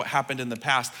fix what happened in the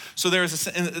past. So there is,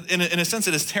 in a sense,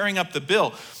 it is tearing up the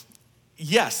bill.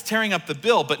 Yes, tearing up the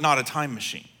bill, but not a time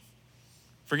machine.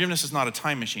 Forgiveness is not a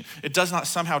time machine. It does not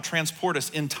somehow transport us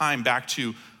in time back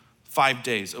to 5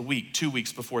 days, a week, 2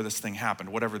 weeks before this thing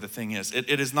happened, whatever the thing is.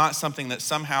 It is not something that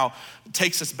somehow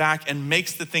takes us back and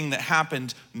makes the thing that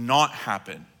happened not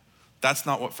happen. That's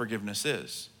not what forgiveness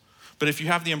is. But if you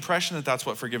have the impression that that's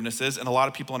what forgiveness is, and a lot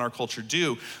of people in our culture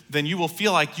do, then you will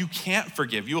feel like you can't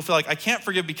forgive. You will feel like, I can't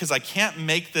forgive because I can't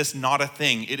make this not a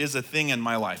thing. It is a thing in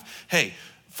my life. Hey,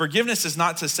 Forgiveness is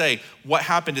not to say what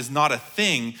happened is not a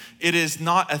thing. It is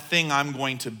not a thing I'm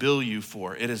going to bill you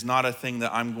for. It is not a thing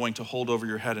that I'm going to hold over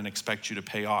your head and expect you to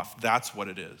pay off. That's what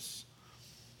it is.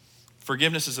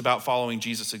 Forgiveness is about following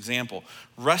Jesus' example.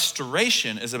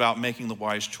 Restoration is about making the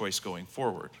wise choice going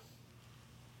forward.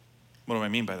 What do I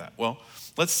mean by that? Well,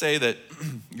 let's say that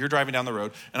you're driving down the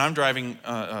road and I'm driving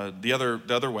the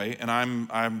other way, and I'm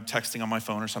texting on my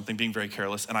phone or something, being very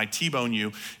careless, and I T-bone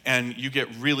you and you get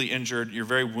really injured. You're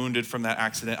very wounded from that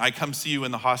accident. I come see you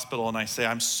in the hospital and I say,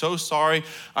 I'm so sorry.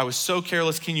 I was so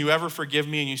careless. Can you ever forgive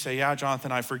me? And you say, yeah,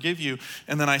 Jonathan, I forgive you.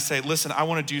 And then I say, listen, I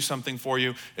want to do something for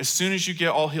you. As soon as you get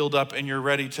all healed up and you're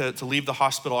ready to leave the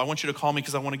hospital, I want you to call me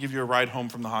because I want to give you a ride home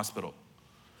from the hospital.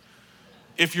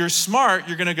 If you're smart,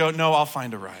 you're going to go, no, I'll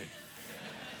find a ride.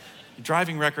 Your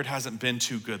driving record hasn't been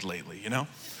too good lately, you know?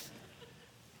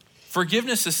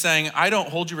 Forgiveness is saying, I don't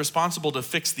hold you responsible to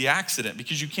fix the accident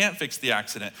because you can't fix the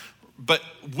accident. But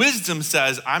wisdom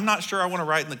says, I'm not sure I want to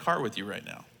ride in the car with you right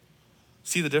now.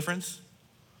 See the difference?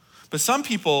 But some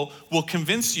people will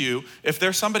convince you, if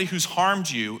there's somebody who's harmed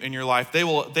you in your life, they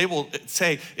will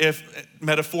say, if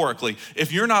metaphorically,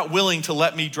 if you're not willing to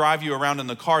let me drive you around in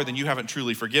the car, then you haven't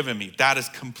truly forgiven me. That is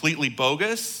completely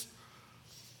bogus.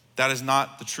 That is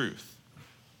not the truth.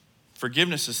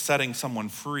 Forgiveness is setting someone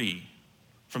free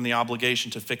from the obligation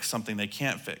to fix something they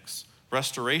can't fix.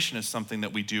 Restoration is something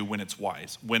that we do when it's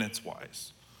wise. I want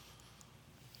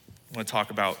to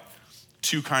talk about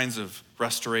two kinds of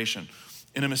restoration: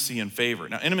 intimacy and favor.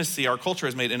 Now, intimacy, our culture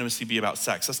has made intimacy be about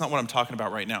sex. That's not what I'm talking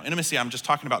about right now. Intimacy, I'm just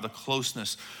talking about the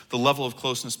closeness, the level of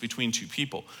closeness between two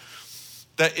people.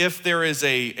 That if there is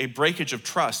a breakage of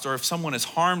trust, or if someone is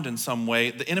harmed in some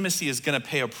way, the intimacy is going to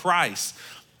pay a price.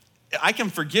 I can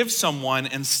forgive someone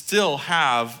and still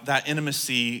have that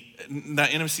intimacy.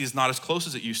 That intimacy is not as close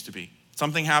as it used to be.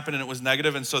 Something happened and it was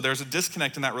negative, and so there's a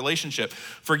disconnect in that relationship.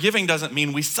 Forgiving doesn't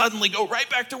mean we suddenly go right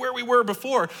back to where we were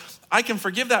before. I can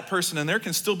forgive that person and there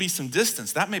can still be some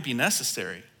distance. That may be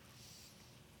necessary.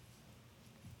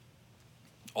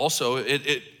 Also,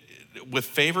 with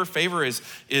favor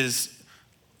is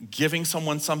giving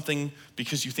someone something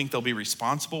because you think they'll be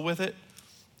responsible with it.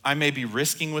 I may be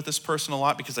risking with this person a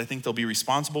lot because I think they'll be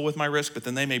responsible with my risk, but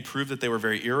then they may prove that they were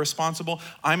very irresponsible.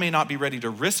 I may not be ready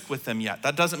to risk with them yet.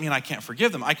 That doesn't mean I can't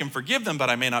forgive them. I can forgive them, but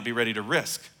I may not be ready to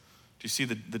risk. Do you see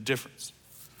the difference?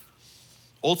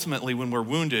 Ultimately, when we're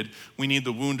wounded, we need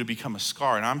the wound to become a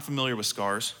scar. And I'm familiar with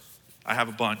scars. I have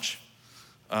a bunch.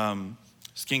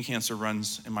 Skin cancer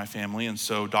runs in my family, and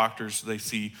so doctors, they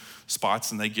see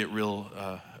spots and they get real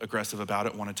aggressive about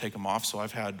it, want to take them off. So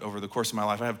I've had, over the course of my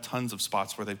life, I have tons of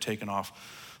spots where they've taken off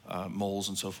moles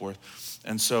and so forth.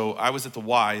 And so I was at the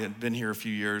Y, I'd been here a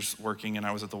few years working, and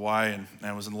I was at the Y, and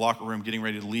I was in the locker room getting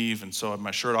ready to leave, and so I had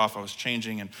my shirt off, I was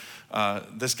changing, and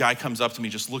this guy comes up to me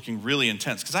just looking really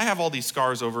intense, because I have all these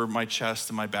scars over my chest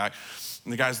and my back,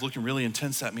 and the guy's looking really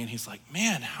intense at me, and he's like,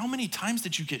 man, how many times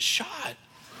did you get shot?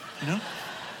 You know?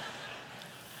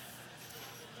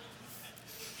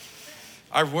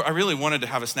 I really wanted to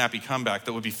have a snappy comeback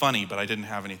that would be funny, but I didn't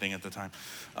have anything at the time.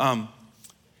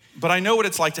 But I know what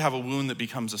it's like to have a wound that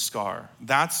becomes a scar.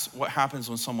 That's what happens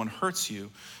when someone hurts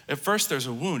you. At first, there's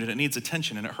a wound, and it needs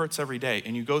attention, and it hurts every day,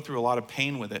 and you go through a lot of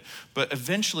pain with it. But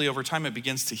eventually, over time, it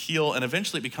begins to heal, and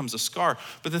eventually it becomes a scar.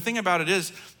 But the thing about it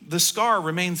is, the scar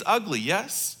remains ugly,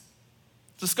 yes?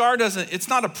 The scar it's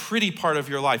not a pretty part of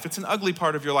your life. It's an ugly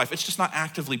part of your life. It's just not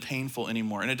actively painful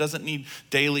anymore, and it doesn't need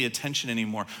daily attention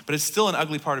anymore, but it's still an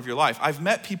ugly part of your life. I've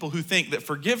met people who think that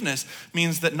forgiveness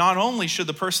means that not only should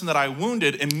the person that I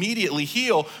wounded immediately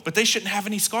heal, but they shouldn't have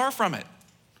any scar from it.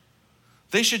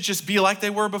 They should just be like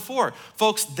they were before.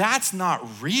 Folks, that's not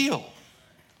real.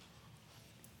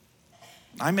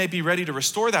 I may be ready to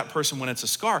restore that person when it's a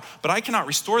scar, but I cannot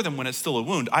restore them when it's still a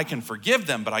wound. I can forgive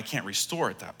them, but I can't restore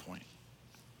at that point.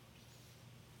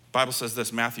 Bible says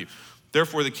this, Matthew,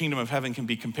 therefore the kingdom of heaven can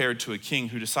be compared to a king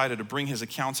who decided to bring his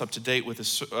accounts up to date with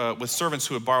servants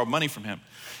who had borrowed money from him.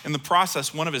 In the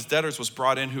process, one of his debtors was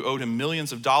brought in who owed him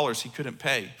millions of dollars he couldn't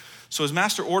pay. So his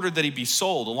master ordered that he be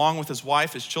sold, along with his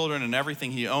wife, his children, and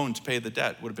everything he owned to pay the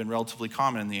debt. Would have been relatively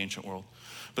common in the ancient world.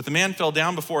 But the man fell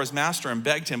down before his master and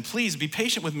begged him, please be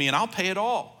patient with me and I'll pay it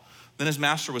all. Then his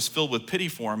master was filled with pity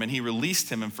for him and he released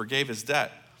him and forgave his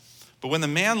debt. But when the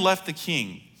man left the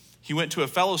king, he went to a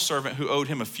fellow servant who owed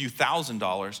him a few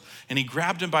 $1,000s, and he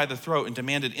grabbed him by the throat and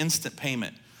demanded instant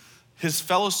payment. His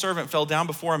fellow servant fell down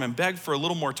before him and begged for a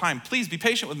little more time. Please be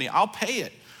patient with me, I'll pay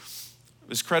it.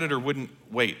 His creditor wouldn't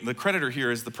wait. The creditor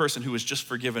here is the person who was just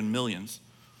forgiven millions.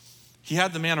 He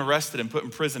had the man arrested and put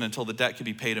in prison until the debt could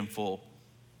be paid in full.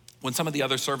 When some of the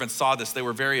other servants saw this, they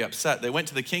were very upset. They went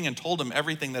to the king and told him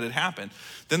everything that had happened.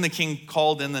 Then the king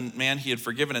called in the man he had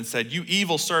forgiven and said, "You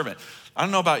evil servant." I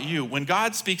don't know about you. When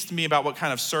God speaks to me about what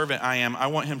kind of servant I am, I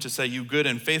want him to say, "You good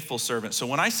and faithful servant." So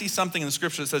when I see something in the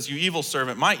scripture that says, "You evil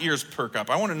servant," my ears perk up.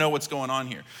 I want to know what's going on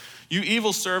here. "You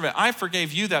evil servant, I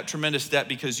forgave you that tremendous debt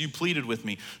because you pleaded with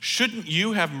me. Shouldn't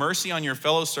you have mercy on your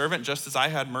fellow servant just as I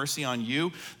had mercy on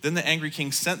you?" Then the angry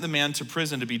king sent the man to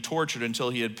prison to be tortured until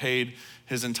he had paid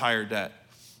his entire debt.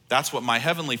 "That's what my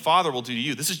heavenly Father will do to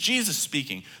you." This is Jesus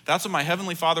speaking. "That's what my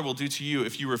heavenly Father will do to you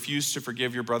if you refuse to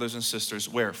forgive your brothers and sisters."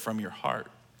 Where? From your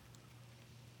heart.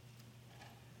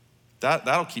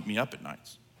 That'll keep me up at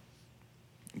nights.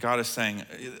 God is saying,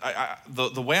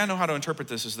 the way I know how to interpret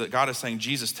this is that God is saying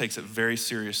Jesus takes it very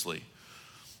seriously.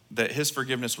 That his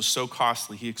forgiveness was so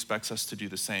costly, he expects us to do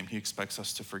the same. He expects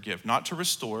us to forgive, not to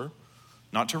restore,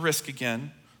 not to risk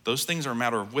again. Those things are a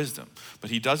matter of wisdom, but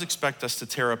he does expect us to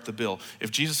tear up the bill.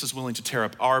 If Jesus is willing to tear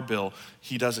up our bill,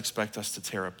 he does expect us to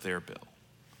tear up their bill.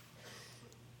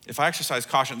 If I exercise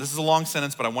caution, this is a long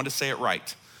sentence, but I want to say it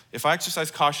right. If I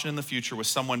exercise caution in the future with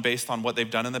someone based on what they've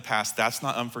done in the past, that's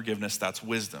not unforgiveness, that's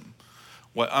wisdom.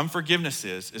 What unforgiveness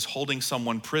is holding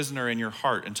someone prisoner in your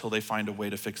heart until they find a way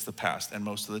to fix the past, and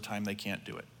most of the time they can't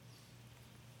do it.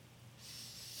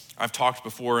 I've talked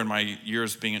before in my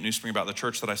years being at New Spring about the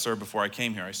church that I served before I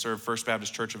came here. I served First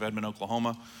Baptist Church of Edmond,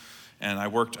 Oklahoma, and I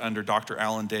worked under Dr.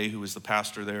 Alan Day, who was the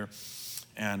pastor there.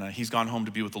 And he's gone home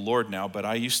to be with the Lord now, but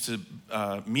I used to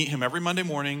meet him every Monday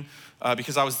morning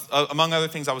because I was, among other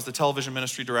things, I was the television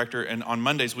ministry director, and on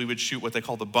Mondays we would shoot what they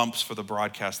call the bumps for the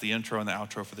broadcast, the intro and the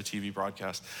outro for the TV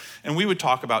broadcast. And we would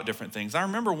talk about different things. I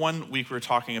remember one week we were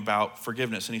talking about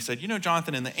forgiveness, and he said, "You know,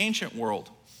 Jonathan, in the ancient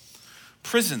world,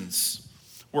 prisons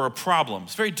were a problem.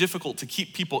 It's very difficult to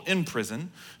keep people in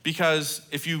prison because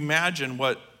if you imagine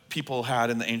what people had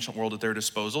in the ancient world at their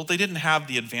disposal, they didn't have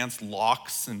the advanced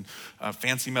locks and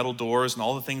fancy metal doors and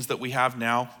all the things that we have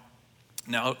now.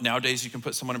 Nowadays, you can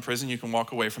put someone in prison, you can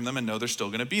walk away from them and know they're still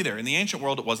going to be there. In the ancient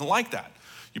world, it wasn't like that.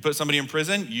 You put somebody in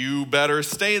prison, you better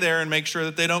stay there and make sure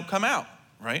that they don't come out,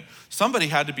 right? Somebody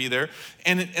had to be there.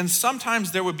 And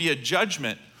sometimes there would be a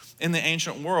judgment in the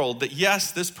ancient world that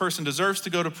yes, this person deserves to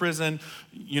go to prison.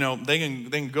 You know, they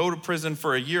can go to prison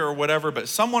for a year or whatever, but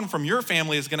someone from your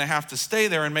family is going to have to stay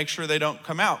there and make sure they don't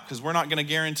come out because we're not going to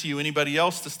guarantee you anybody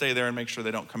else to stay there and make sure they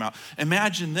don't come out.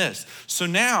 Imagine this. So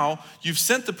now you've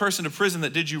sent the person to prison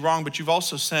that did you wrong, but you've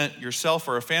also sent yourself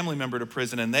or a family member to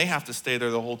prison and they have to stay there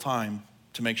the whole time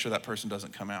to make sure that person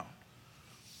doesn't come out.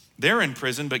 They're in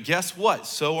prison, but guess what?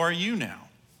 So are you now.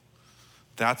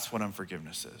 That's what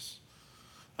unforgiveness is.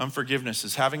 Unforgiveness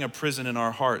is having a prison in our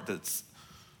heart that's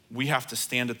we have to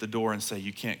stand at the door and say,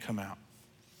 "You can't come out."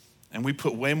 And we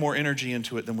put way more energy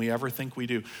into it than we ever think we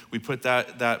do. We put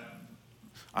that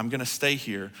I'm going to stay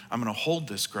here. I'm going to hold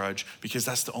this grudge because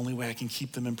that's the only way I can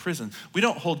keep them in prison. We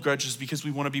don't hold grudges because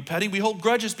we want to be petty. We hold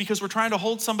grudges because we're trying to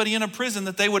hold somebody in a prison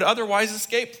that they would otherwise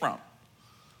escape from.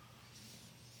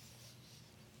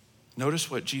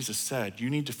 Notice what Jesus said. You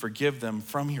need to forgive them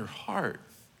from your heart.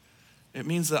 It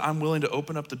means that I'm willing to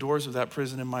open up the doors of that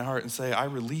prison in my heart and say, "I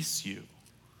release you.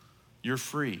 You're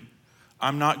free.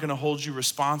 I'm not going to hold you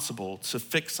responsible to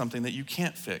fix something that you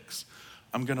can't fix.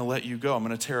 I'm going to let you go. I'm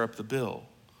going to tear up the bill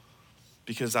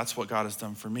because that's what God has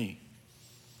done for me."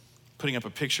 Putting up a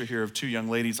picture here of two young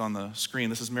ladies on the screen.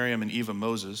 This is Miriam and Eva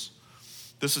Moses.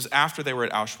 This is after they were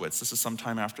at Auschwitz. This is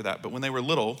sometime after that. But when they were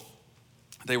little,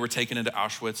 they were taken into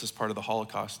Auschwitz as part of the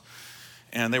Holocaust.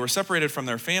 And they were separated from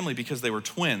their family because they were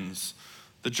twins.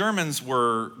 The Germans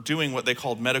were doing what they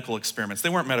called medical experiments. They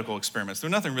weren't medical experiments. They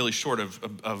were nothing really short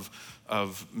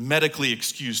of medically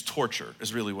excused torture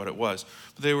is really what it was.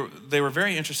 But they were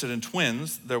very interested in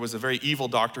twins. There was a very evil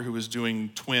doctor who was doing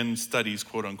twin studies,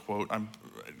 quote unquote. I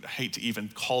hate to even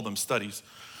call them studies.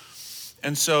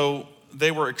 And so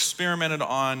they were experimented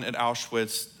on at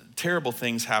Auschwitz. Terrible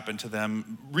things happened to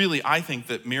them. Really, I think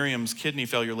that Miriam's kidney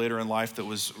failure later in life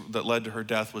that led to her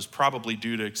death was probably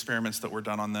due to experiments that were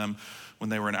done on them when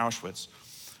they were in Auschwitz.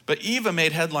 But Eva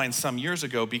made headlines some years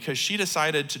ago because she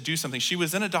decided to do something. She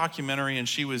was in a documentary and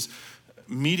she was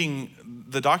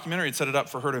the documentary had set it up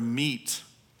for her to meet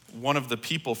one of the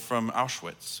people from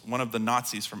Auschwitz, one of the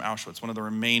Nazis from Auschwitz, one of the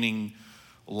remaining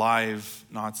live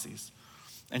Nazis.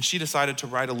 And she decided to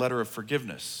write a letter of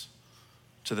forgiveness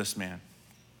to this man.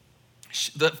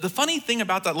 The funny thing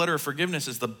about that letter of forgiveness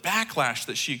is the backlash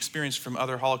that she experienced from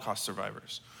other Holocaust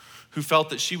survivors who felt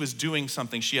that she was doing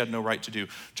something she had no right to do,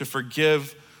 to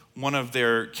forgive one of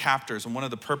their captors and one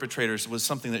of the perpetrators was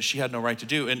something that she had no right to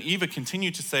do. And Eva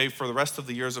continued to say for the rest of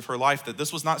the years of her life that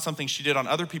this was not something she did on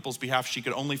other people's behalf. She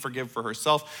could only forgive for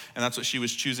herself, and that's what she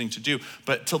was choosing to do.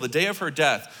 But till the day of her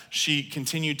death, she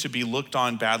continued to be looked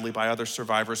on badly by other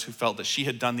survivors who felt that she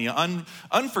had done the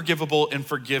unforgivable in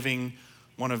forgiving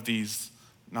one of these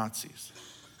Nazis.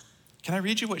 Can I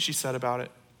read you what she said about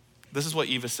it? This is what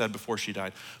Eva said before she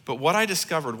died. But what I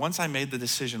discovered once I made the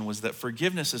decision was that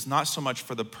forgiveness is not so much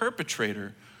for the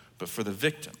perpetrator, but for the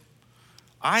victim.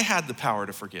 I had the power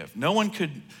to forgive. No one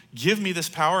could give me this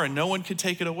power and no one could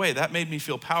take it away. That made me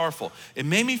feel powerful. It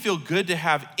made me feel good to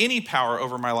have any power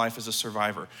over my life as a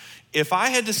survivor. If I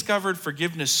had discovered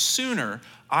forgiveness sooner,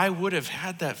 I would have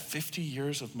had that 50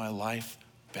 years of my life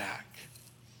back.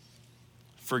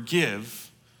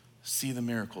 Forgive, see the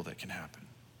miracle that can happen.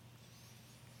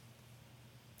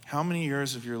 How many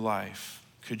years of your life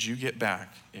could you get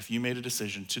back if you made a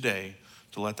decision today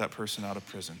to let that person out of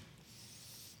prison?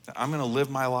 I'm going to live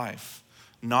my life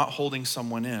not holding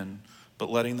someone in, but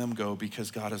letting them go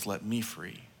because God has let me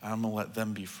free. I'm going to let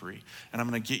them be free. And I'm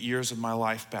going to get years of my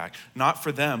life back. Not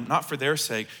for them, not for their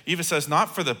sake. Eva says,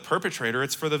 not for the perpetrator,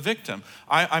 it's for the victim.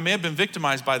 I may have been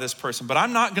victimized by this person, but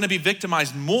I'm not going to be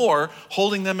victimized more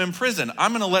holding them in prison.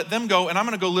 I'm going to let them go and I'm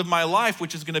going to go live my life,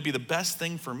 which is going to be the best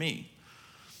thing for me.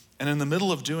 And in the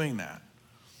middle of doing that,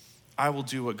 I will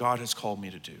do what God has called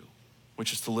me to do,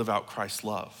 which is to live out Christ's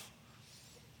love.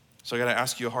 So I got to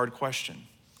ask you a hard question.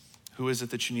 Who is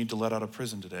it that you need to let out of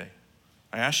prison today?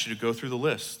 I asked you to go through the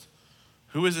list.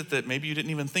 Who is it that maybe you didn't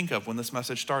even think of when this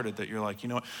message started that you're like, you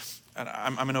know what,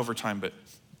 I'm in overtime, but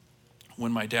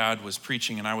when my dad was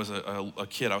preaching and I was a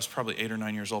kid, I was probably 8 or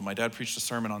 9 years old, my dad preached a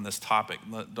sermon on this topic,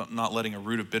 not letting a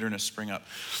root of bitterness spring up.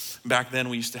 Back then,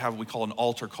 we used to have what we call an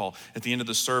altar call. At the end of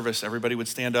the service, everybody would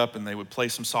stand up and they would play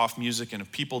some soft music, and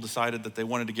if people decided that they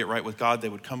wanted to get right with God, they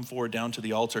would come forward down to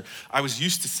the altar. I was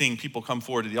used to seeing people come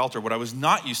forward to the altar. What I was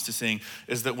not used to seeing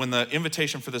is that when the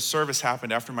invitation for this service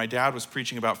happened after my dad was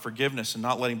preaching about forgiveness and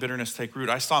not letting bitterness take root,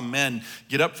 I saw men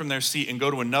get up from their seat and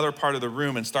go to another part of the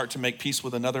room and start to make peace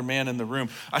with another man in the room.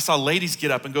 I saw ladies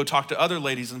get up and go talk to other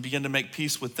ladies and begin to make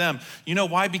peace with them. You know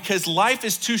why? Because life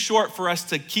is too short for us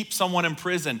to keep someone in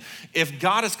prison. If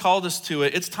God has called us to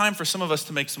it, it's time for some of us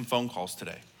to make some phone calls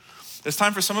today. It's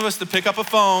time for some of us to pick up a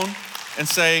phone and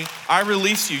say, I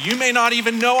release you. You may not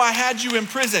even know I had you in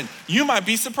prison. You might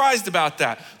be surprised about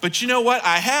that. But you know what?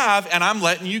 I have, and I'm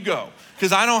letting you go.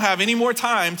 Because I don't have any more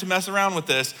time to mess around with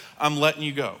this. I'm letting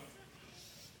you go.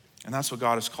 And that's what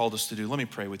God has called us to do. Let me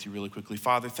pray with you really quickly.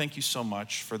 Father, thank you so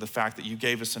much for the fact that you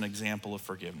gave us an example of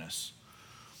forgiveness.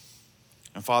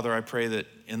 And Father, I pray that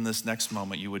in this next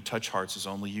moment, you would touch hearts as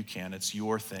only you can. It's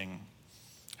your thing.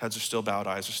 Heads are still bowed,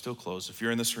 eyes are still closed. If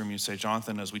you're in this room, you say,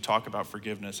 Jonathan, as we talk about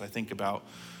forgiveness, I think about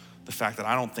the fact that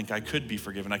I don't think I could be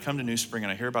forgiven. I come to New Spring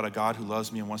and I hear about a God who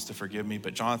loves me and wants to forgive me.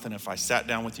 But Jonathan, if I sat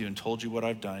down with you and told you what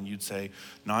I've done, you'd say,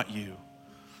 not you.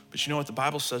 But you know what? The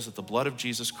Bible says that the blood of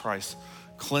Jesus Christ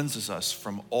cleanses us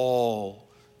from all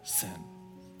sin.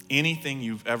 Anything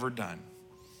you've ever done,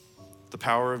 the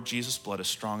power of Jesus' blood is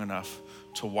strong enough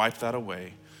to wipe that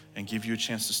away and give you a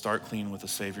chance to start clean with a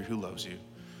Savior who loves you.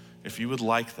 If you would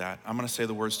like that, I'm going to say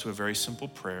the words to a very simple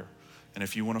prayer. And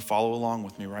if you want to follow along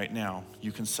with me right now,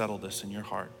 you can settle this in your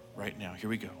heart right now. Here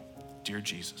we go. Dear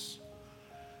Jesus,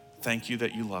 thank you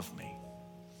that you love me.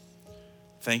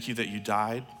 Thank you that you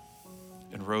died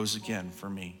and rose again for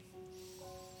me.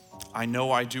 I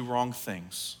know I do wrong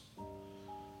things.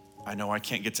 I know I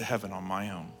can't get to heaven on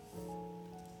my own.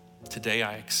 Today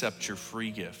I accept your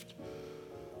free gift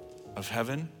of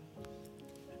heaven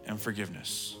and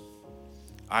forgiveness.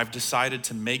 I've decided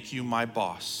to make you my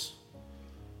boss.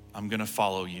 I'm gonna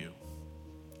follow you.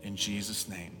 In Jesus'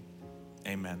 name,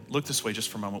 amen. Look this way just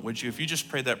for a moment, would you? If you just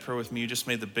prayed that prayer with me, you just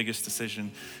made the biggest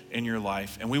decision in your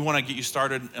life. And we wanna get you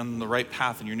started on the right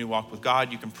path in your new walk with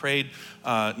God. You can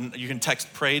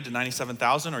text PRAYED to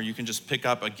 97,000, or you can just pick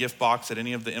up a gift box at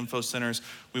any of the info centers.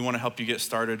 We wanna help you get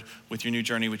started with your new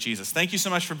journey with Jesus. Thank you so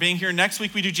much for being here. Next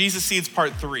week, we do Jesus Seeds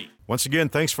Part 3. Once again,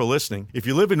 thanks for listening. If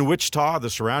you live in Wichita, the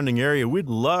surrounding area, we'd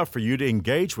love for you to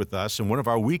engage with us in one of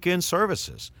our weekend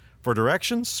services. For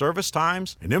directions, service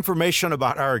times, and information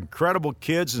about our incredible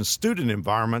kids and student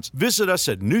environments, visit us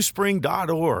at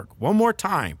newspring.org. One more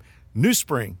time,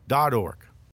 newspring.org.